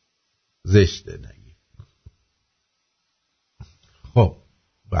 زشته نگیم. خب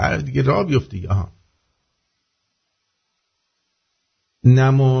بعد دیگه راه بیفت دیگه.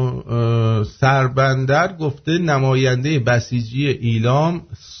 سربندر گفته نماینده بسیجی ایلام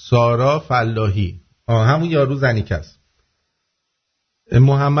سارا فلاحی، همون یارو زنیکست.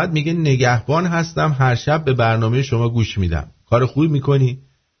 محمد میگه نگهبان هستم، هر شب به برنامه شما گوش میدم، کار خوبی میکنی.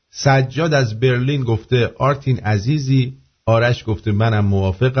 سجاد از برلین گفته آرتین عزیزی. آرش گفته منم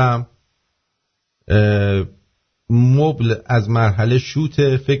موافقم. مبل از مرحله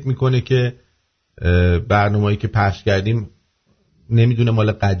شوته، فکر میکنه که برنامه‌ای که پخش کردیم نمیدونه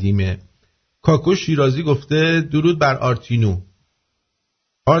مال قدیمه. کاکو شیرازی گفته درود بر آرتینو.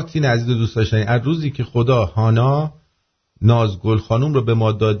 آرتین عزیز و دوست داشتنی، از روزی که خدا هانا نازگل خانوم رو به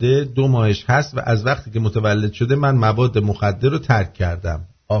ما داده 2 ماهش هست و از وقتی که متولد شده من مواد مخدر رو ترک کردم.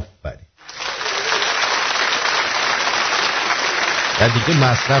 آفرین. و دیگه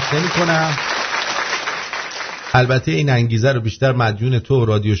مصرف نمی کنم. البته این انگیزه رو بیشتر مدیون تو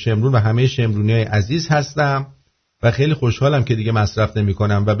رادیو شمرون و همه شمرونیای عزیز هستم و خیلی خوشحالم که دیگه مصرف نمی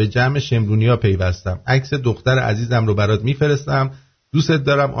کنم و به جمع شمرونیا پیوستم. عکس دختر عزیزم رو برات میفرستم. دوست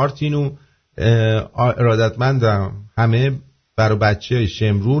دارم آرتینو، ارادتمندم. همه برای بچه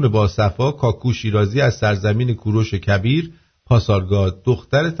شمرون با صفا. کاکو شیرازی از سرزمین کوروش کبیر پاسارگاد.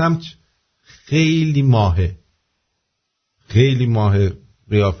 دخترت هم خیلی ماهه، خیلی ماهه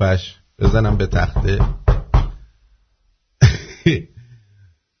قیافش، بزنم به تخته.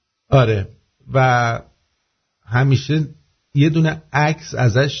 آره و همیشه یه دونه عکس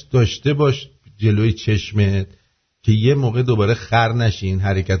ازش داشته باش جلوی چشمت که یه موقع دوباره خر نشین،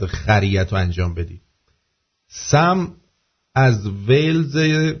 حرکت خریت رو انجام بدی. سم از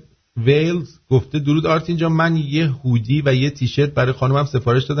ویلز گفته درود آرتین جان، من یه هودی و یه تیشرت برای خانمم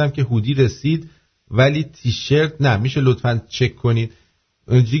سفارش دادم که هودی رسید ولی تیشرت نه. میشه لطفاً چک کنید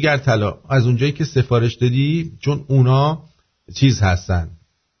جیگر طلا از اونجایی که سفارش دادی، چون اونا چیز هستن،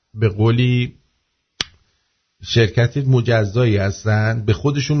 به قولی شرکت مجزایی هستن، به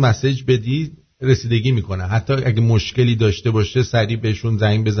خودشون مسیج بدی رسیدگی میکنن. حتی اگه مشکلی داشته باشه سریع بهشون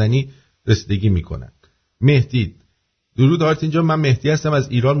زنگ بزنی رسیدگی میکنن. مهدی درود آرتین جان، من مهدی هستم از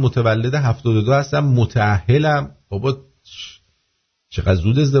ایران، متولد 72 هستم، متأهلم. بابا چقدر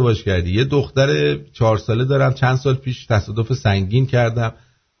زود ازدواج کردی. یه دختر 4 ساله دارم، چند سال پیش تصادف سنگین کردم.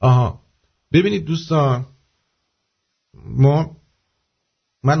 ببینید دوستان،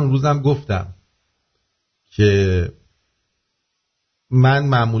 من اون روزم گفتم که من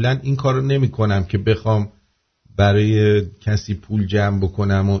معمولا این کار رو نمی کنم که بخوام برای کسی پول جمع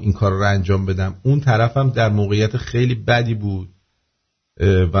بکنم و این کار رو انجام بدم. اون طرفم در موقعیت خیلی بدی بود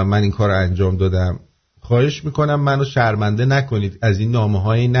و من این کار رو انجام دادم. خواهش میکنم منو شرمنده نکنید، از این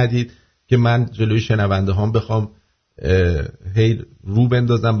نامه‌هایی ندید که من جلوی شنونده هام بخوام هی رو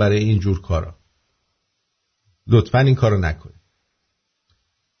بندازم برای این جور کارا. لطفاً این کارو نکنید.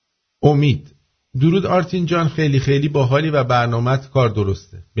 امید: درود آرتین جان، خیلی خیلی باحالی و برنامه‌ت کار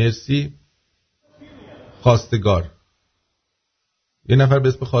درسته. مرسی. خواستگار، یه نفر به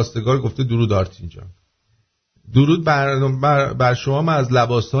اسم خواستگار گفته درود آرتین جان. درود بر شما. من از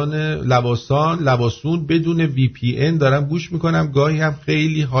لباسون بدون وی پی ان دارم گوش میکنم، گاهی هم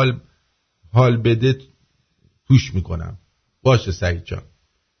خیلی حال بده توش میکنم. باشه سعید جان.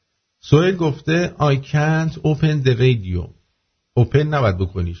 سوهل گفته I can't open the radio. اوپن نباید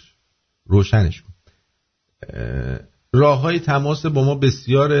بکنیش، روشنش کن. راه‌های تماس با ما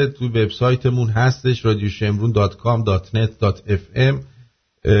بسیاره، تو وبسایتمون هستش radioshamron.com.net.fm.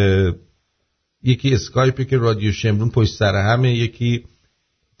 یکی اسکایپه که رادیو شمرون پشت سر همه، یکی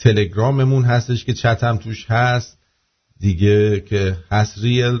تلگراممون هستش که چت هم توش هست دیگه که هست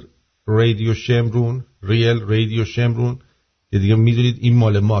ریل رادیو شمرون که دیگه میدونید این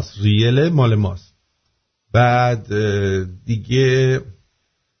مال ماست، ریل مال ماست. بعد دیگه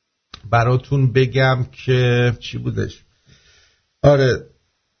براتون بگم که چی بودش. آره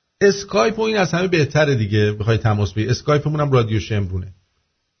اسکایپ و این از همه بهتره دیگه، بخوای تماس بگیری اسکایپمون هم رادیو شمرونه.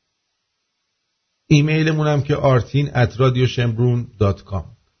 ایمیلمون هم که artin@radioshamron.com.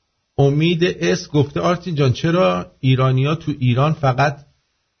 امید اس گفته آرتین جان چرا ایرانی‌ها تو ایران فقط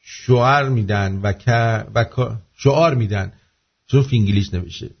شعار میدن شعار میدن، چون فی انگلیش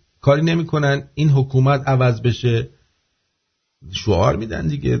نمیشه، کاری نمیکنن این حکومت عوض بشه؟ شعار میدن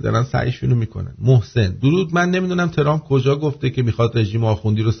دیگه، دارن سعیشونو میکنن. محسن: درود، من نمیدونم ترامپ کجا گفته که میخواد رژیم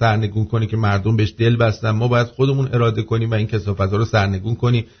آخوندی رو سرنگون کنه که مردم بهش دل بستن. ما باید خودمون اراده کنیم و این کثافت‌ها رو سرنگون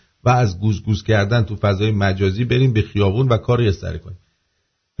کنیم و از گوز کردن تو فضای مجازی بریم به خیابون و کار یسره کنیم.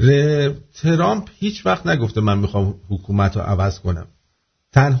 ترامپ هیچ وقت نگفته من میخوام حکومت رو عوض کنم.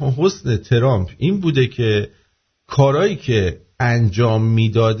 تنها حسن ترامپ این بوده که کارهایی که انجام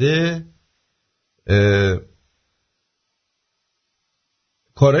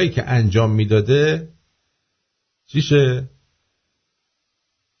میداده چیشه؟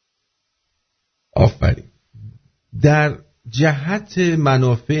 آفرین. در جهت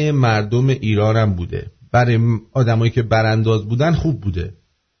منافع مردم ایران هم بوده، برای آدمایی که برانداز بودن خوب بوده،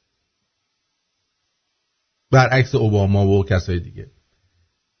 برعکس اوباما و کسای دیگه.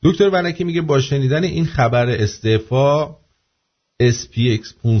 دکتر ونکی میگه با شنیدن این خبر استعفا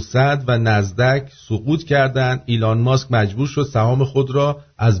SPX 500 و نزدک سقوط کردند. ایلان ماسک مجبور شد سهام خود را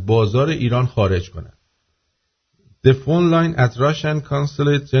از بازار ایران خارج کند. The phone line at Russian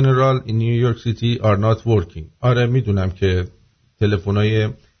Consulate General in New York City are not working. آره میدونم که تلفن‌های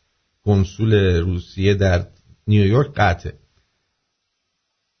کنسول روسیه در نیویورک قطعه.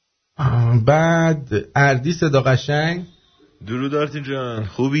 بعد اردی صدا قشنگ: درود آرتین جان،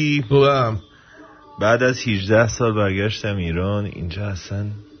 خوبی؟ خوبم. بعد از 18 سال برگشتم ایران. اینجا اصلا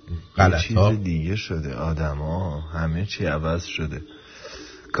چیز دیگه شده، آدما همه چی عوض شده.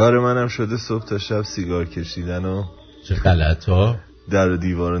 کار منم شده صبح تا شب سیگار کشیدن و چه غلطا، در و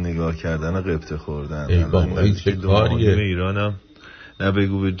دیوار نگاه کردن و قبطه خوردن. ای بابا این چه کاریه؟ ایرانم نه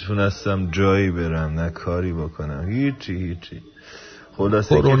بگو بتونستم جایی برم نه کاری بکنم، هیچی.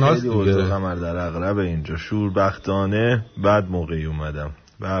 خلاصه که خیلی اوضاع قمر در اغرب اینجا. شوربختانه بعد موقعی اومدم.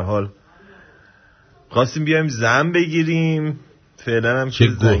 به هر حال خواستیم بیایم زن بگیریم، فعلا هم که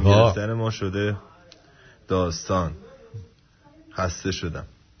زن گرفتن ما شده داستان. خسته شدم.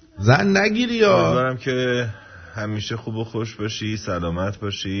 زن نگیری یا؟ امیدوارم که همیشه خوب و خوش باشی، سلامت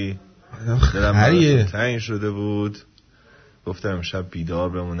باشی. دلم براتون تنگ شده بود، گفتم امشب بیدار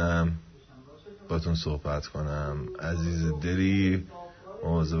بمونم باتون صحبت کنم. عزیز دلی،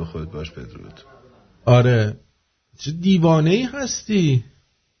 مواظب خودت باش. بدرود. آره چه دیوانه‌ای هستی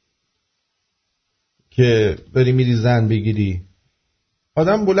که بری میری زن بگیری.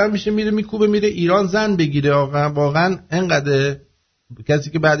 آدم بلند میشه میره میکوبه میره ایران زن بگیره. واقعا انقدر کسی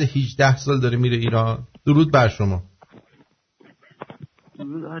که بعد 18 سال داره میره ایران. درود بر شما.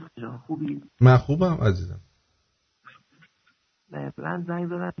 درود آرتین، خوبی؟ من خوبم عزیزم. من زنگ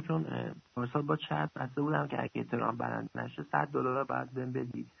زدم چون پارسال با چت بسته بودم که اگه ترامپ برنده نشه $100 بعد بهم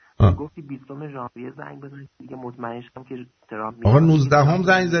بدی. گفتی 20 ژانویه زنگ بزن دیگه مطمئن شدم که ترامپ میاد. آقا 19 هم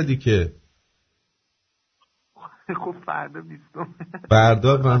زنگ زدی که خب فردا 20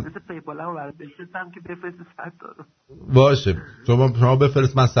 فردا من پیپالمو برات بفرستم که بفرست $100. باشه شما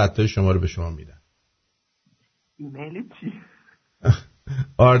بفرست، من $100 شما رو به شما میدم. ایمیل چی؟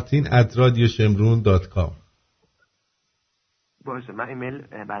 artin@radioshemrun.com. باشه من ایمیل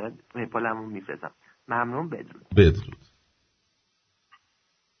برای پیپالمو میفرستم. ممنون. بدرود.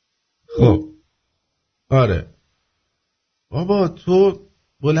 خب آره بابا تو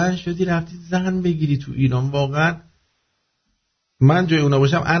بلند شدی رفتی زن بگیری تو ایران. واقعا من جای اونا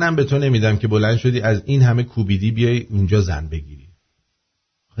باشم انم به تو نمیدم که بلند شدی از این همه کوبیدی بیای اونجا زن بگیری.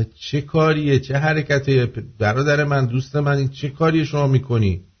 چه کاریه، چه حرکتیه برادر من، دوست من، این چه کاریه شما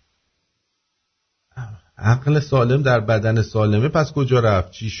میکنی؟ عقل سالم در بدن سالمه، پس کجا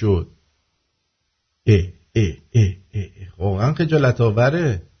رفت؟ چی شد؟ واقعا خجالت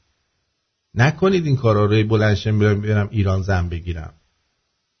آوره. نکنید این کارا رو. بلند شم برم ایران زن بگیرم.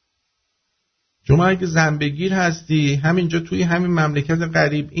 شما اگه زن بگیر هستی همینجا توی همین مملکت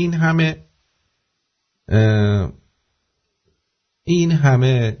غریب این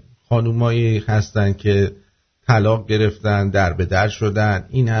همه خانومایی هستن که طلاق گرفتن، در به در شدن،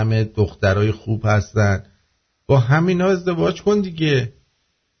 این همه دخترای خوب هستن، با همینا ازدواج کن دیگه.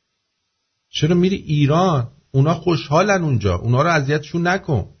 چرا میری ایران؟ اونا خوشحالن اونجا، اونا رو اذیتشون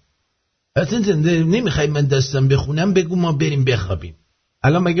نکن. اصلا نمیخوای من داستان بخونم؟ بگو ما بریم بخوابیم.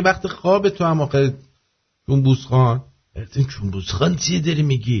 الان مگه وقت خواب تو هم آقا چونبوس خان؟ چونبوس خان چیه داری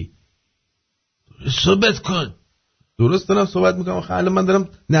میگی؟ صحبت کن. درست دارم صحبت میکنم. آخه الان من دارم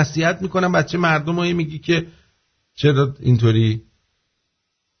نصیحت میکنم بچه مردم رو. میگی که چرا اینطوری؟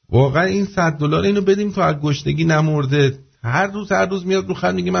 واقعا این $100 اینو بدیم تو از گشنگی نمرده. هر روز میاد رو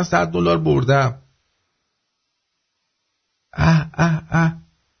خط میگه من $100 بردم.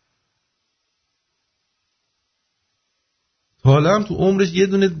 حالا هم تو عمرش یه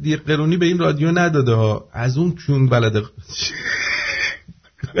دونه قرونی به این رادیو نداده ها. از اون کون بلده.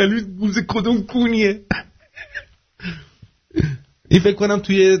 خیلی گوز کدوم کونیه؟ این فکر کنم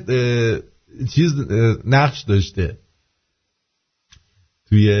توی چیز نقش داشته،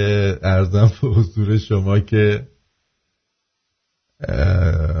 توی ارزم به حضور شما که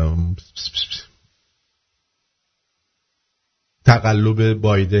تقلب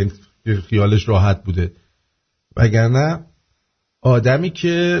بایدن خیالش راحت بوده. وگرنه آدمی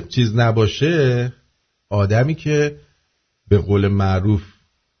که چیز نباشه، آدمی که به قول معروف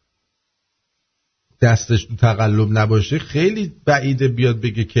دستش تو تقلب نباشه، خیلی بعیده بیاد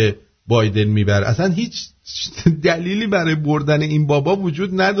بگه که بایدن میبره. اصلا هیچ دلیلی برای بردن این بابا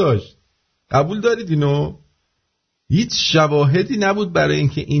وجود نداشت. قبول دارید اینو؟ هیچ شواهدی نبود برای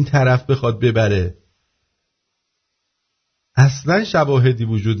اینکه این طرف بخواد ببره. اصلا شواهدی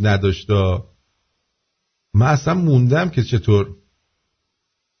وجود نداشت. من اصلا موندم که چطور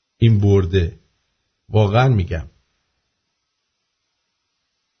این برده. واقعا میگم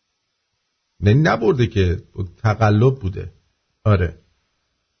نبرده که تقلب بوده.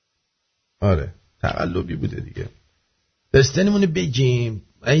 آره تقلبی بوده دیگه. دستنمونو بگیم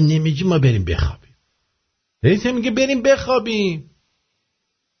ای نمیگی ما بریم بخوابیم. هیچ میگه بریم بخوابیم.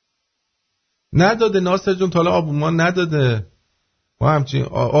 نداده ناصر جون، تالا آبومان نداده. ما همچین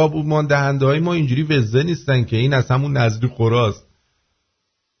آبومان دهنده های ما اینجوری وزه نیستن که این از همون نزدی خوراست.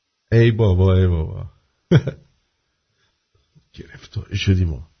 ای بابا گرفتاری شدیم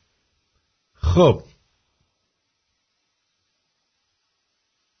ما. خب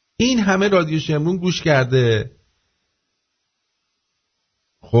این همه رادیو شمرون گوش کرده.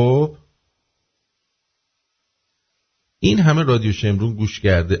 خب این همه رادیو شمرون گوش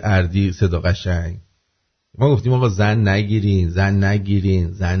کرده. اردی صدا قشنگ. ما گفتیم آقا زن نگیرین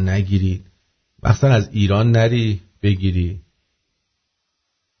مثلا از ایران نری بگیری.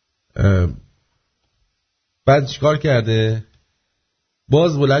 بعد چیکار کرده؟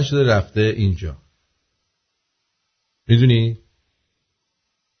 باز بلند شده رفته اینجا. میدونی؟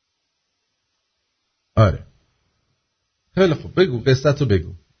 آره خیلی خوب بگو قصتو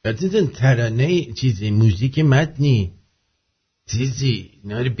بگو. قصتن ترانه چیزی موزیک متنی چیزی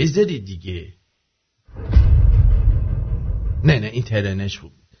ناری بذاری دیگه. نه این ترانهش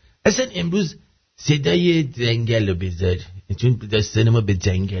خوب. اصلا امروز صدای جنگل رو بذار، چون داستان ما به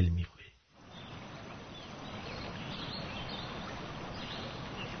جنگل میخوره.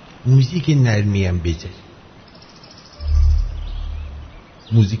 موزیک نرمی هم بذار.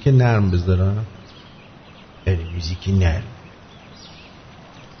 موزیک نرم بذارم. موزیک نرم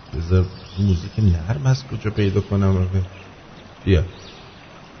بذار. موزیک نرم از کجا پیدا کنم؟ بیا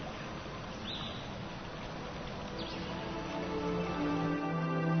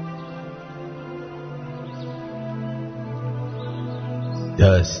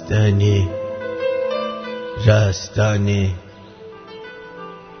داستان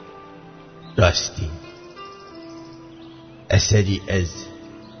راستین اثری از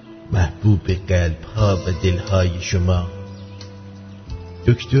محبوب قلب ها و دل های شما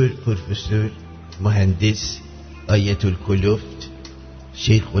دکتر پروفسور مهندس آیت الکلفت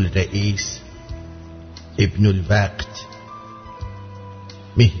شیخ الرئیس ابن الوقت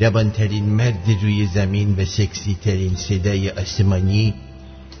مهربان ترین مرد روی زمین و سکسی ترین صدای آسمانی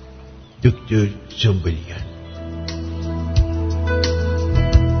دکتر سنبولیان.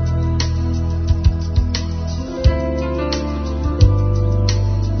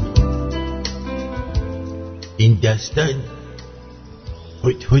 این داستان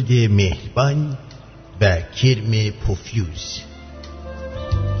هدهد مهربان و کرم پوفیوز.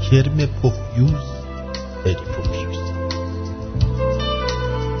 کرم پوفیوز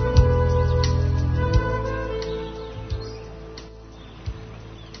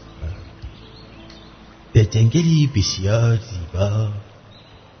در جنگلی بسیار زیبا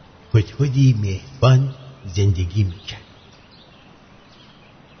هدهدی مهربان زندگی میکرد.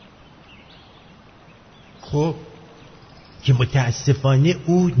 خب که متاسفانه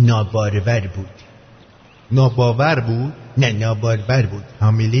او نابارور بود. ناباور بود؟ نه نابارور بود.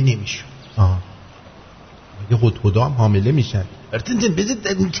 حامله نمیشد. مگه هدهدا هم حامله میشن؟ آرتین جان بذار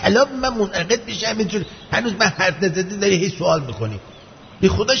در این کلام من منعقد بشم. اینجور هنوز من حرف نزده داری هی سوال میکنی. به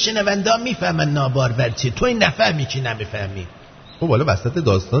خدا شنونده ها میفهمن نابارور چیه، تو این نفهمی که نمیفهمی. خب حالا وسط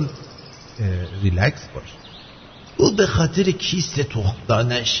داستان ریلکس باش. او به خاطر کیست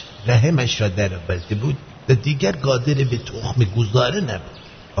تخمدانش رحمش را در آورده بود و دیگر قادر به تخم گذاره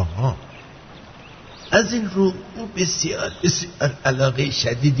نبود. از این رو او بسیار علاقه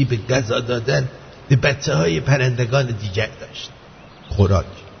شدیدی به غذا دادن به بچه های پرندگان دیگر داشت. خوراک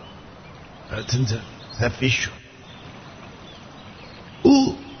آرتین جان خفه شو.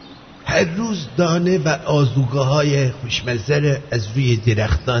 او هر روز دانه و آذوقه های خوشمزه از روی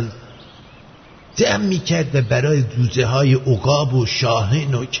درختان جمع میکرد و برای جوجه های عقاب و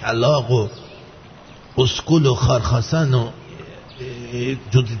شاهین و کلاغ و اسکول و خارخاسان و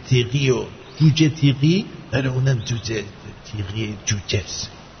جوجه تیغی و جوجه تیغی. برای اونم جوجه تیغی جوجه است.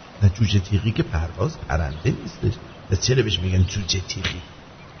 نه جوجه تیغی که پرنده نیستش. از چرا بهش میگن جوجه تیغی؟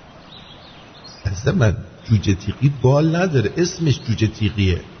 اصلا من جوجه تیغی بال نداره، اسمش جوجه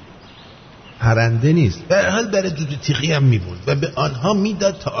تیغیه، پرنده نیست. به هر حال برای جوجه تیغی هم میبود و به آنها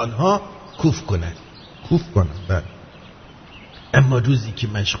میداد تا آنها کوف کنن. بله. اما روزی که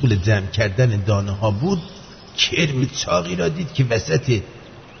مشغول جمع کردن دانه ها بود کرم چاقی را دید که وسط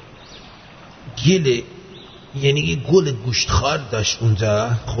یعنی گل گوشتخوار داشت اونجا.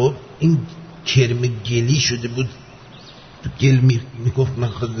 خب این کرم گلی شده بود. تو گل میگفت من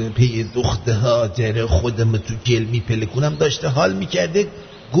خود پی دخته ها جره خودم تو گل میپله کنم. داشته حال میکرده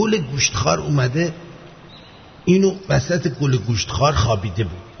گل گوشتخوار اومده اینو وسط گل گوشتخوار خوابیده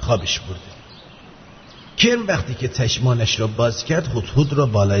بود، خوابش برده. کرم وقتی که چشمانش را باز کرد هدهد را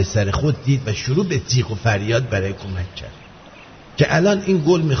بالای سر خود دید و شروع به جیغ و فریاد برای کمک کرد که الان این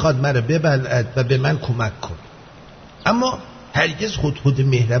گل میخواد مرا ببلعد و به من کمک کن. اما هرگز هدهد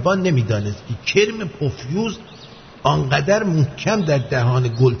مهربان نمیدانست که کرم پوفیوز آنقدر محکم در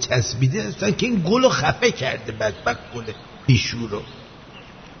دهان گل چسبیده است که این گل رو خفه کرده. بدبخت گل بیشور رو.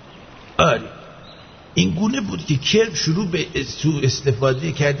 آره این گونه بود که کرم شروع به سوء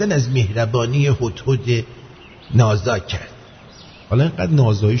استفاده کردن از مهربانی هدهد نازا کرد. حالا اینقدر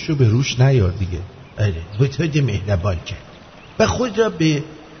نازاییشو به روش نیار دیگه. آره هدهد مهربان کرد و خود را به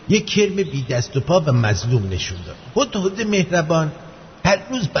یک کرم بی دست و پا و مظلوم نشون داد. هدهد مهربان هر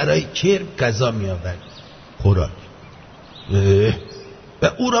روز برای کرم غذا می آورد، خوراک، و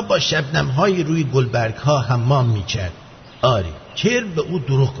او را با شبنم‌های روی گلبرگ ها حمام می کرد. آره کرم به او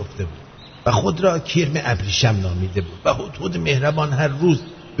دروغ گفته بود و خود را کرم ابریشم نامیده بود و هدهد مهربان هر روز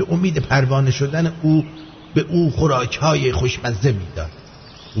به امید پروانه شدن او به او خوراک‌های خوشمزه میداد.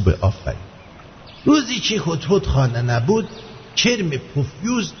 او به آفرین. روزی که هدهد خانه نبود کرم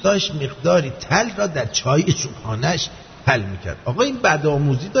پوفیوز داشت مقداری تل را در چای صبحانه‌اش حل میکرد. آقا این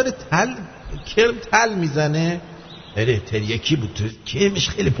بدآموزی داره. کرم تل میزنه. اره تریاکی بود. کرمش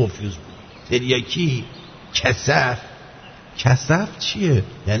خیلی پوفیوز بود. تریاکی، کثف چیه؟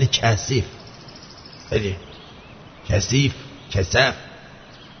 یعنی کثیف. اره کثف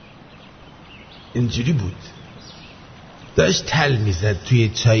اینجوری بود. داشت تل میزد توی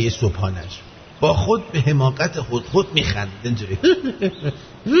چای صبحانه‌اش. با خود به حماقت هدهد میخندید اینجوری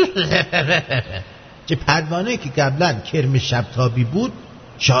که پروانه که قبلا کرم شبتابی بود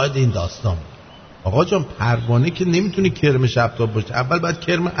شاهد این داستان بود. آقا جان پروانه که نمیتونی کرم شبتاب باشه، اول باید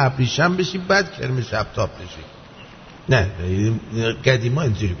کرم ابریشم بشی بعد کرم شبتاب بشی. نه قدیما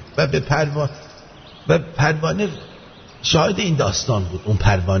اینجوری بود. و پروانه شاهد این داستان بود. اون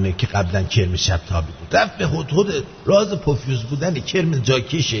پروانه که قبلا کرم شبتابی بود رفت به هدهد راز پوفیوز بودن کرم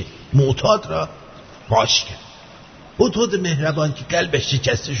جاکش معتاد را فاش کرد. هدهد مهربان که قلبش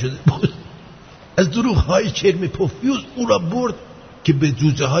شکسته شده بود از دروغ‌های کرم پوفیوز او را برد که به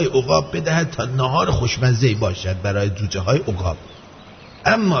جوجه‌های عقاب بدهد تا نهار خوشمزه‌ای باشد برای جوجه‌های عقاب.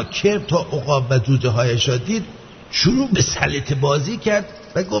 اما کرم تا عقاب و جوجه‌هایش را دید شروع به سلطه بازی کرد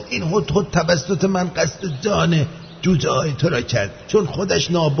و گفت این هدهد توسط من قصد جان جوجه‌های تو را کرد، چون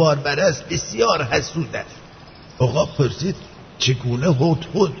خودش نابارور است بسیار حسود است. عقاب پرسید چگونه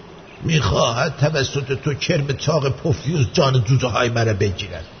هدهد میخواهد توسط تو کرم چاق پوفیوز جان جوجه‌های مرا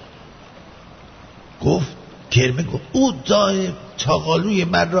بگیرد؟ کرم گفت او جان چاقالوی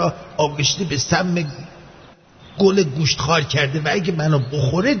من را آغشته به سم گل گوشتخوار کرده و اگه منو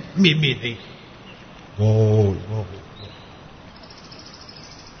بخوره میمیری. وای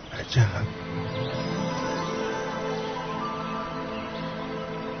عجب.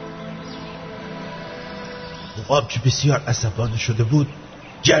 عقاب که بسیار عصبانی شده بود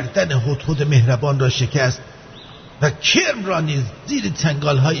گردن هدهد مهربان را شکست و کرم را نیز زیر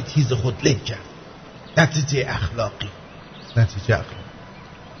چنگال‌های تیز خود له کرد. نتیجه اخلاقی.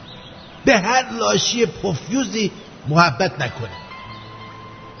 به هر لاشی پوفیوزی محبت نکنه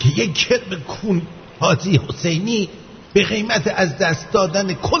که یک کرم کون حاجی حسینی به قیمت از دست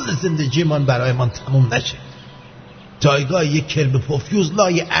دادن کل زندگیمان برایمان تموم نشه. جایگاه یک کرم پوفیوز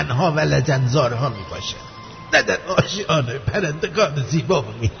لای انها و لجنزارها می باشه، نه در آشیانه پرندگان زیبا و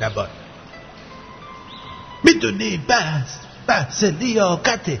مهربان. میدونی بحث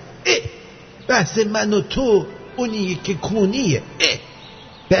لیاقته، بحث من و تو اونیه که کونیه،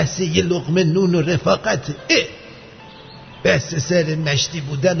 بحث یه لقمه نون و رفاقت، بحث سر مشتی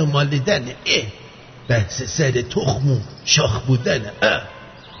بودن و مالیدن، بحث سر تخم و شاخ بودن.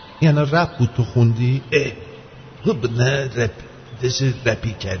 یعنی رپ بود تو خوندی؟ خوب نه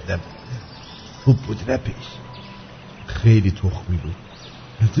رپی کردم، خوب بود رپش، خیلی تخمی بود.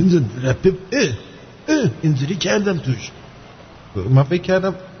 اینجا رپ اینجوری کردم توش. من فکر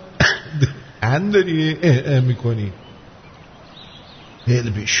کردم داری میکنی. خیلی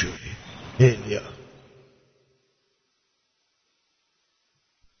بیشوری، خیلی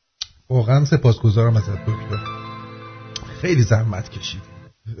واقعا سپاسگزارم ازت دکتر، خیلی زحمت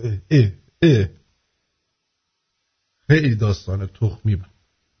کشیدی. خیلی داستان تخمی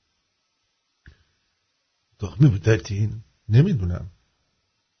بود آرتین. نمیدونم.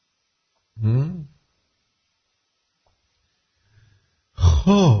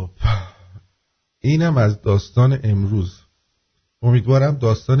 خب اینم از داستان امروز. امیدوارم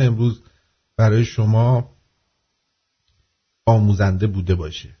داستان امروز برای شما آموزنده بوده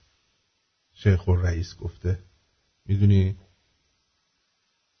باشه. شیخ الرئیس گفته، میدونی؟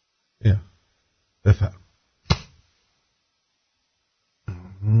 بفرم.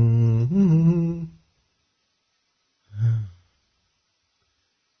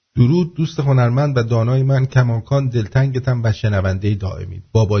 درود دوست هنرمند و دانای من، کماکان دلتنگتم و شنونده دائمی.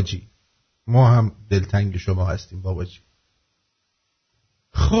 باباجی، ما هم دلتنگ شما هستیم باباجی.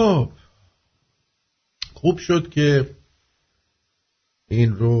 خب خوب شد که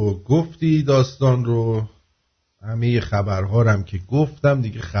این رو گفتی، داستان رو. همه خبرها هم که گفتم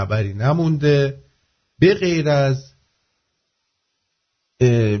دیگه خبری نمونده به غیر از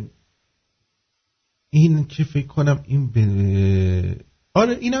این که فکر کنم این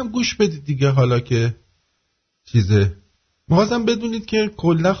آره اینم گوش بدید دیگه. حالا که چیزه می‌خواستم بدونید که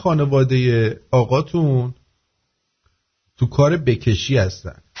کلا خانواده آقاتون تو کار بکشی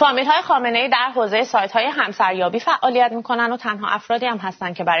هستن. فامیل‌های خامنه‌ای در حوزه سایت‌های همسریابی فعالیت می‌کنن و تنها افرادی هم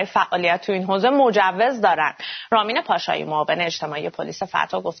هستن که برای فعالیت تو این حوزه مجوز دارن. رامین پاشایی، معاون اجتماعی پلیس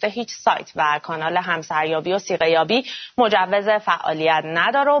فتا، گفته هیچ سایت و کانال همسریابی و صیغه‌یابی مجوز فعالیت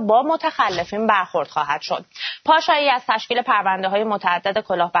نداره و با متخلفین برخورد خواهد شد. پاشایی از تشکیل پرونده‌های متعدد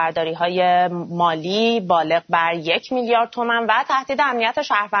کلاهبرداری‌های مالی بالغ بر 1 میلیارد تومان و تهدید امنیت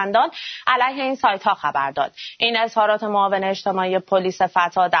شهروندان علیه این سایت‌ها خبر داد. این اظهارات معاون اجتماعی پلیس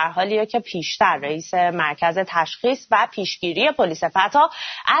فتا در حالیه که پیشتر رئیس مرکز تشخیص و پیشگیری پلیس فتا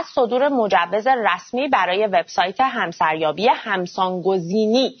از صدور مجوز رسمی برای وبسایت همسریابی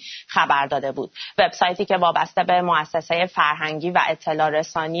همسانگزینی خبر داده بود. وبسایتی که وابسته به مؤسسه فرهنگی و اطلاع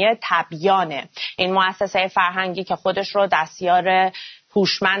رسانی تبیانه. این مؤسسه فرهنگی که خودش رو دستیار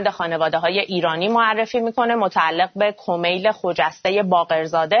هوشمند خانواده‌های ایرانی معرفی میکنه، متعلق به کمیل خجسته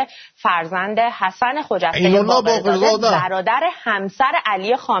باقرزاده، فرزند حسن خجسته باقرزاده، برادر همسر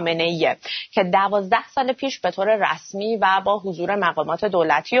علی خامنه‌ای، که 12 سال پیش به طور رسمی و با حضور مقامات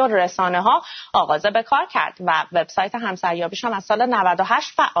دولتی و رسانه‌ها آغاز به کار کرد و وبسایت همسریابیش هم از سال 98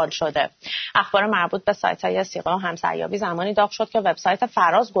 فعال شده. اخبار مربوط به سایت‌های صیغه و همسریابی زمانی داغ شد که وبسایت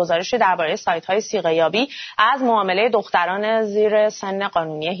فراز گزارشی درباره سایت‌های صیغه‌یابی از معامله دختران زیر سن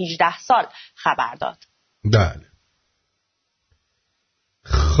قانونی 18 سال خبر داد. بله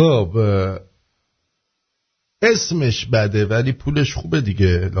خب اسمش بده ولی پولش خوبه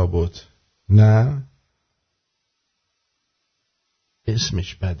دیگه لابد. نه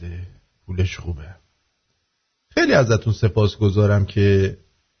اسمش بده پولش خوبه. خیلی ازتون سپاسگزارم که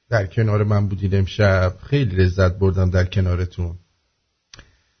در کنار من بودین امشب. خیلی لذت بردم در کنارتون.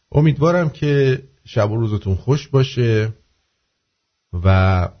 امیدوارم که شب و روزتون خوش باشه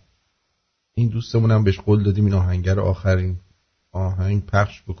و این دوستمونم بهش قول دادیم این آهنگر آخرین آهنگ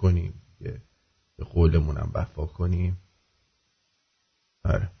پخش بکنیم که به قولمونم وفا کنیم.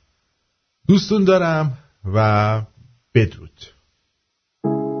 آره دوستون دارم و بدرود.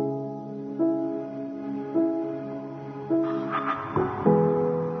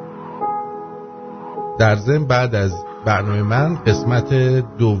 در ضمن بعد از برنامه من قسمت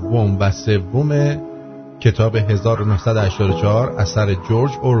دوم و سوم کتاب 1984 اثر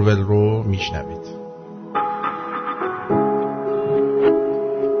جورج اورول رو میشنوید.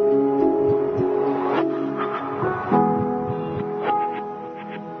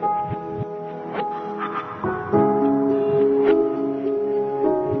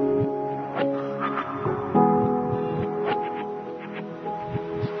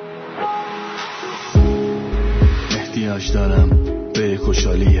 احتیاج دارم به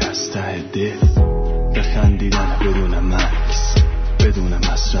خوشحالی از ته دل، بخندیدن بدون مکس، بدون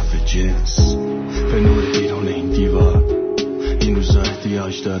مصرف جنس، به نور بیرون این دیوار. این روزا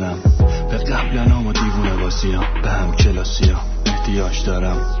احتیاج دارم به قبلنام و دیوونه بازیام، به هم کلاسیام. احتیاج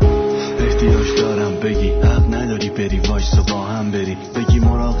دارم بگی حق نداری بری، وایسا با هم بری، بگی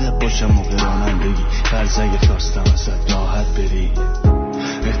مراقب باشم موقع رانندگی، فرض اگه خواستم ازت راحت بری.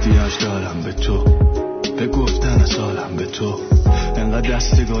 احتیاج دارم به تو، به گفتن از حالم به تو، انقدر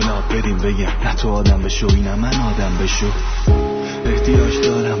دست گلاب بدیم بگم نه تو آدم بشو اینم من آدم بشو. احتیاج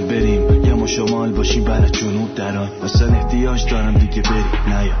دارم بریم یه ما شمال باشیم برای جنوب دران، مثلا احتیاج دارم دیگه بریم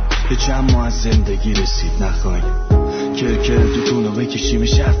نیا یه چند ماه از زندگی رسید نخواهیم کرکر دوتونو بکشیم،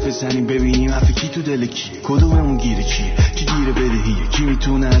 شرف بزنیم ببینیم حرف کی تو دل کیه، کدوممون گیره کیه، کی گیره بدهیه، کی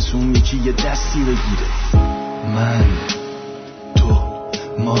میتونه از اون یکی یه دستی بگیره. من تو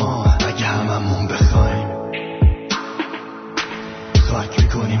ما اگه هممون بخوایم خاک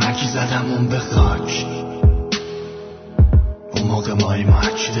میکنیم هرکی زدمون به خاک، اون موقع مایی ما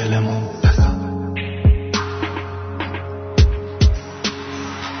هرکی دلمون بخواد.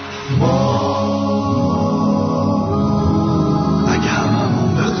 ما اگه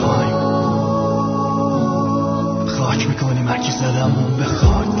هممون بخوایم خاک میکنیم هرکی زدمون به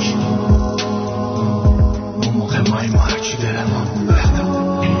خاک، اون موقع مایی ما هرکی دلمون بخواد.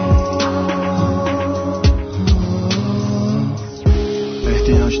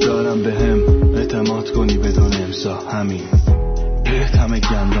 احتیاج دارم به هم اعتماد کنی بدون امضا، همین بهت همه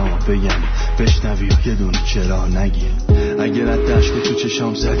گندام بگم بشنوی و یه دونه چرا نگی. اگر از دشت تو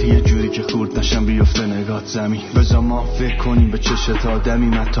چشام زدی یه جوری که خورد نشم بیفته نگات زمین، بذار ما فکر کنیم به چشت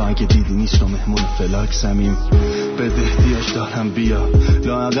آدمی، حتی اگه دیدی نیست و مهمون فلاک زمین. بده احتیاج دارم بیا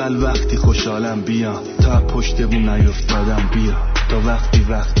لااقل وقتی خوشحالم بیا، تا پشت بوم نیفتادم بیا، تا وقتی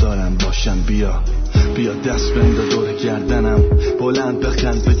وقت دارم باشم بیا دست بنده دور گردنم، بلند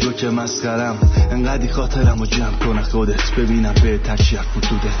بخند به جوک مسخرم، انقدی خاطرم رو جمع کنه خودت ببینم به تکشیر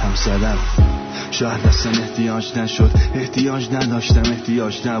تو دلم زدم. شاید اصلا احتیاج نشد، احتیاج نداشتم،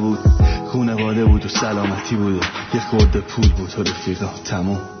 احتیاج نبود، خونواده بود و سلامتی بود و یه خورده پول بود و رفیقا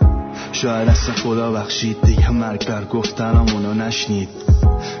تموم. شاید اصلا خدا بخشید دیگه مرگ بر گفتنامونو نشنید،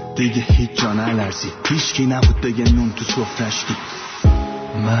 دیگه هیچ جا نلرزید، هیچکی نبود بگه نون تو سفرش دید.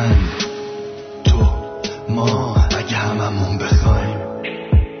 من تو ما اگه هممون بخوایم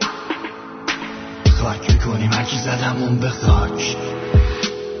خاک میکنیم هرکی زدمون به خاک،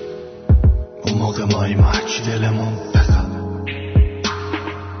 اون موقع مایی ما هرکی دلمون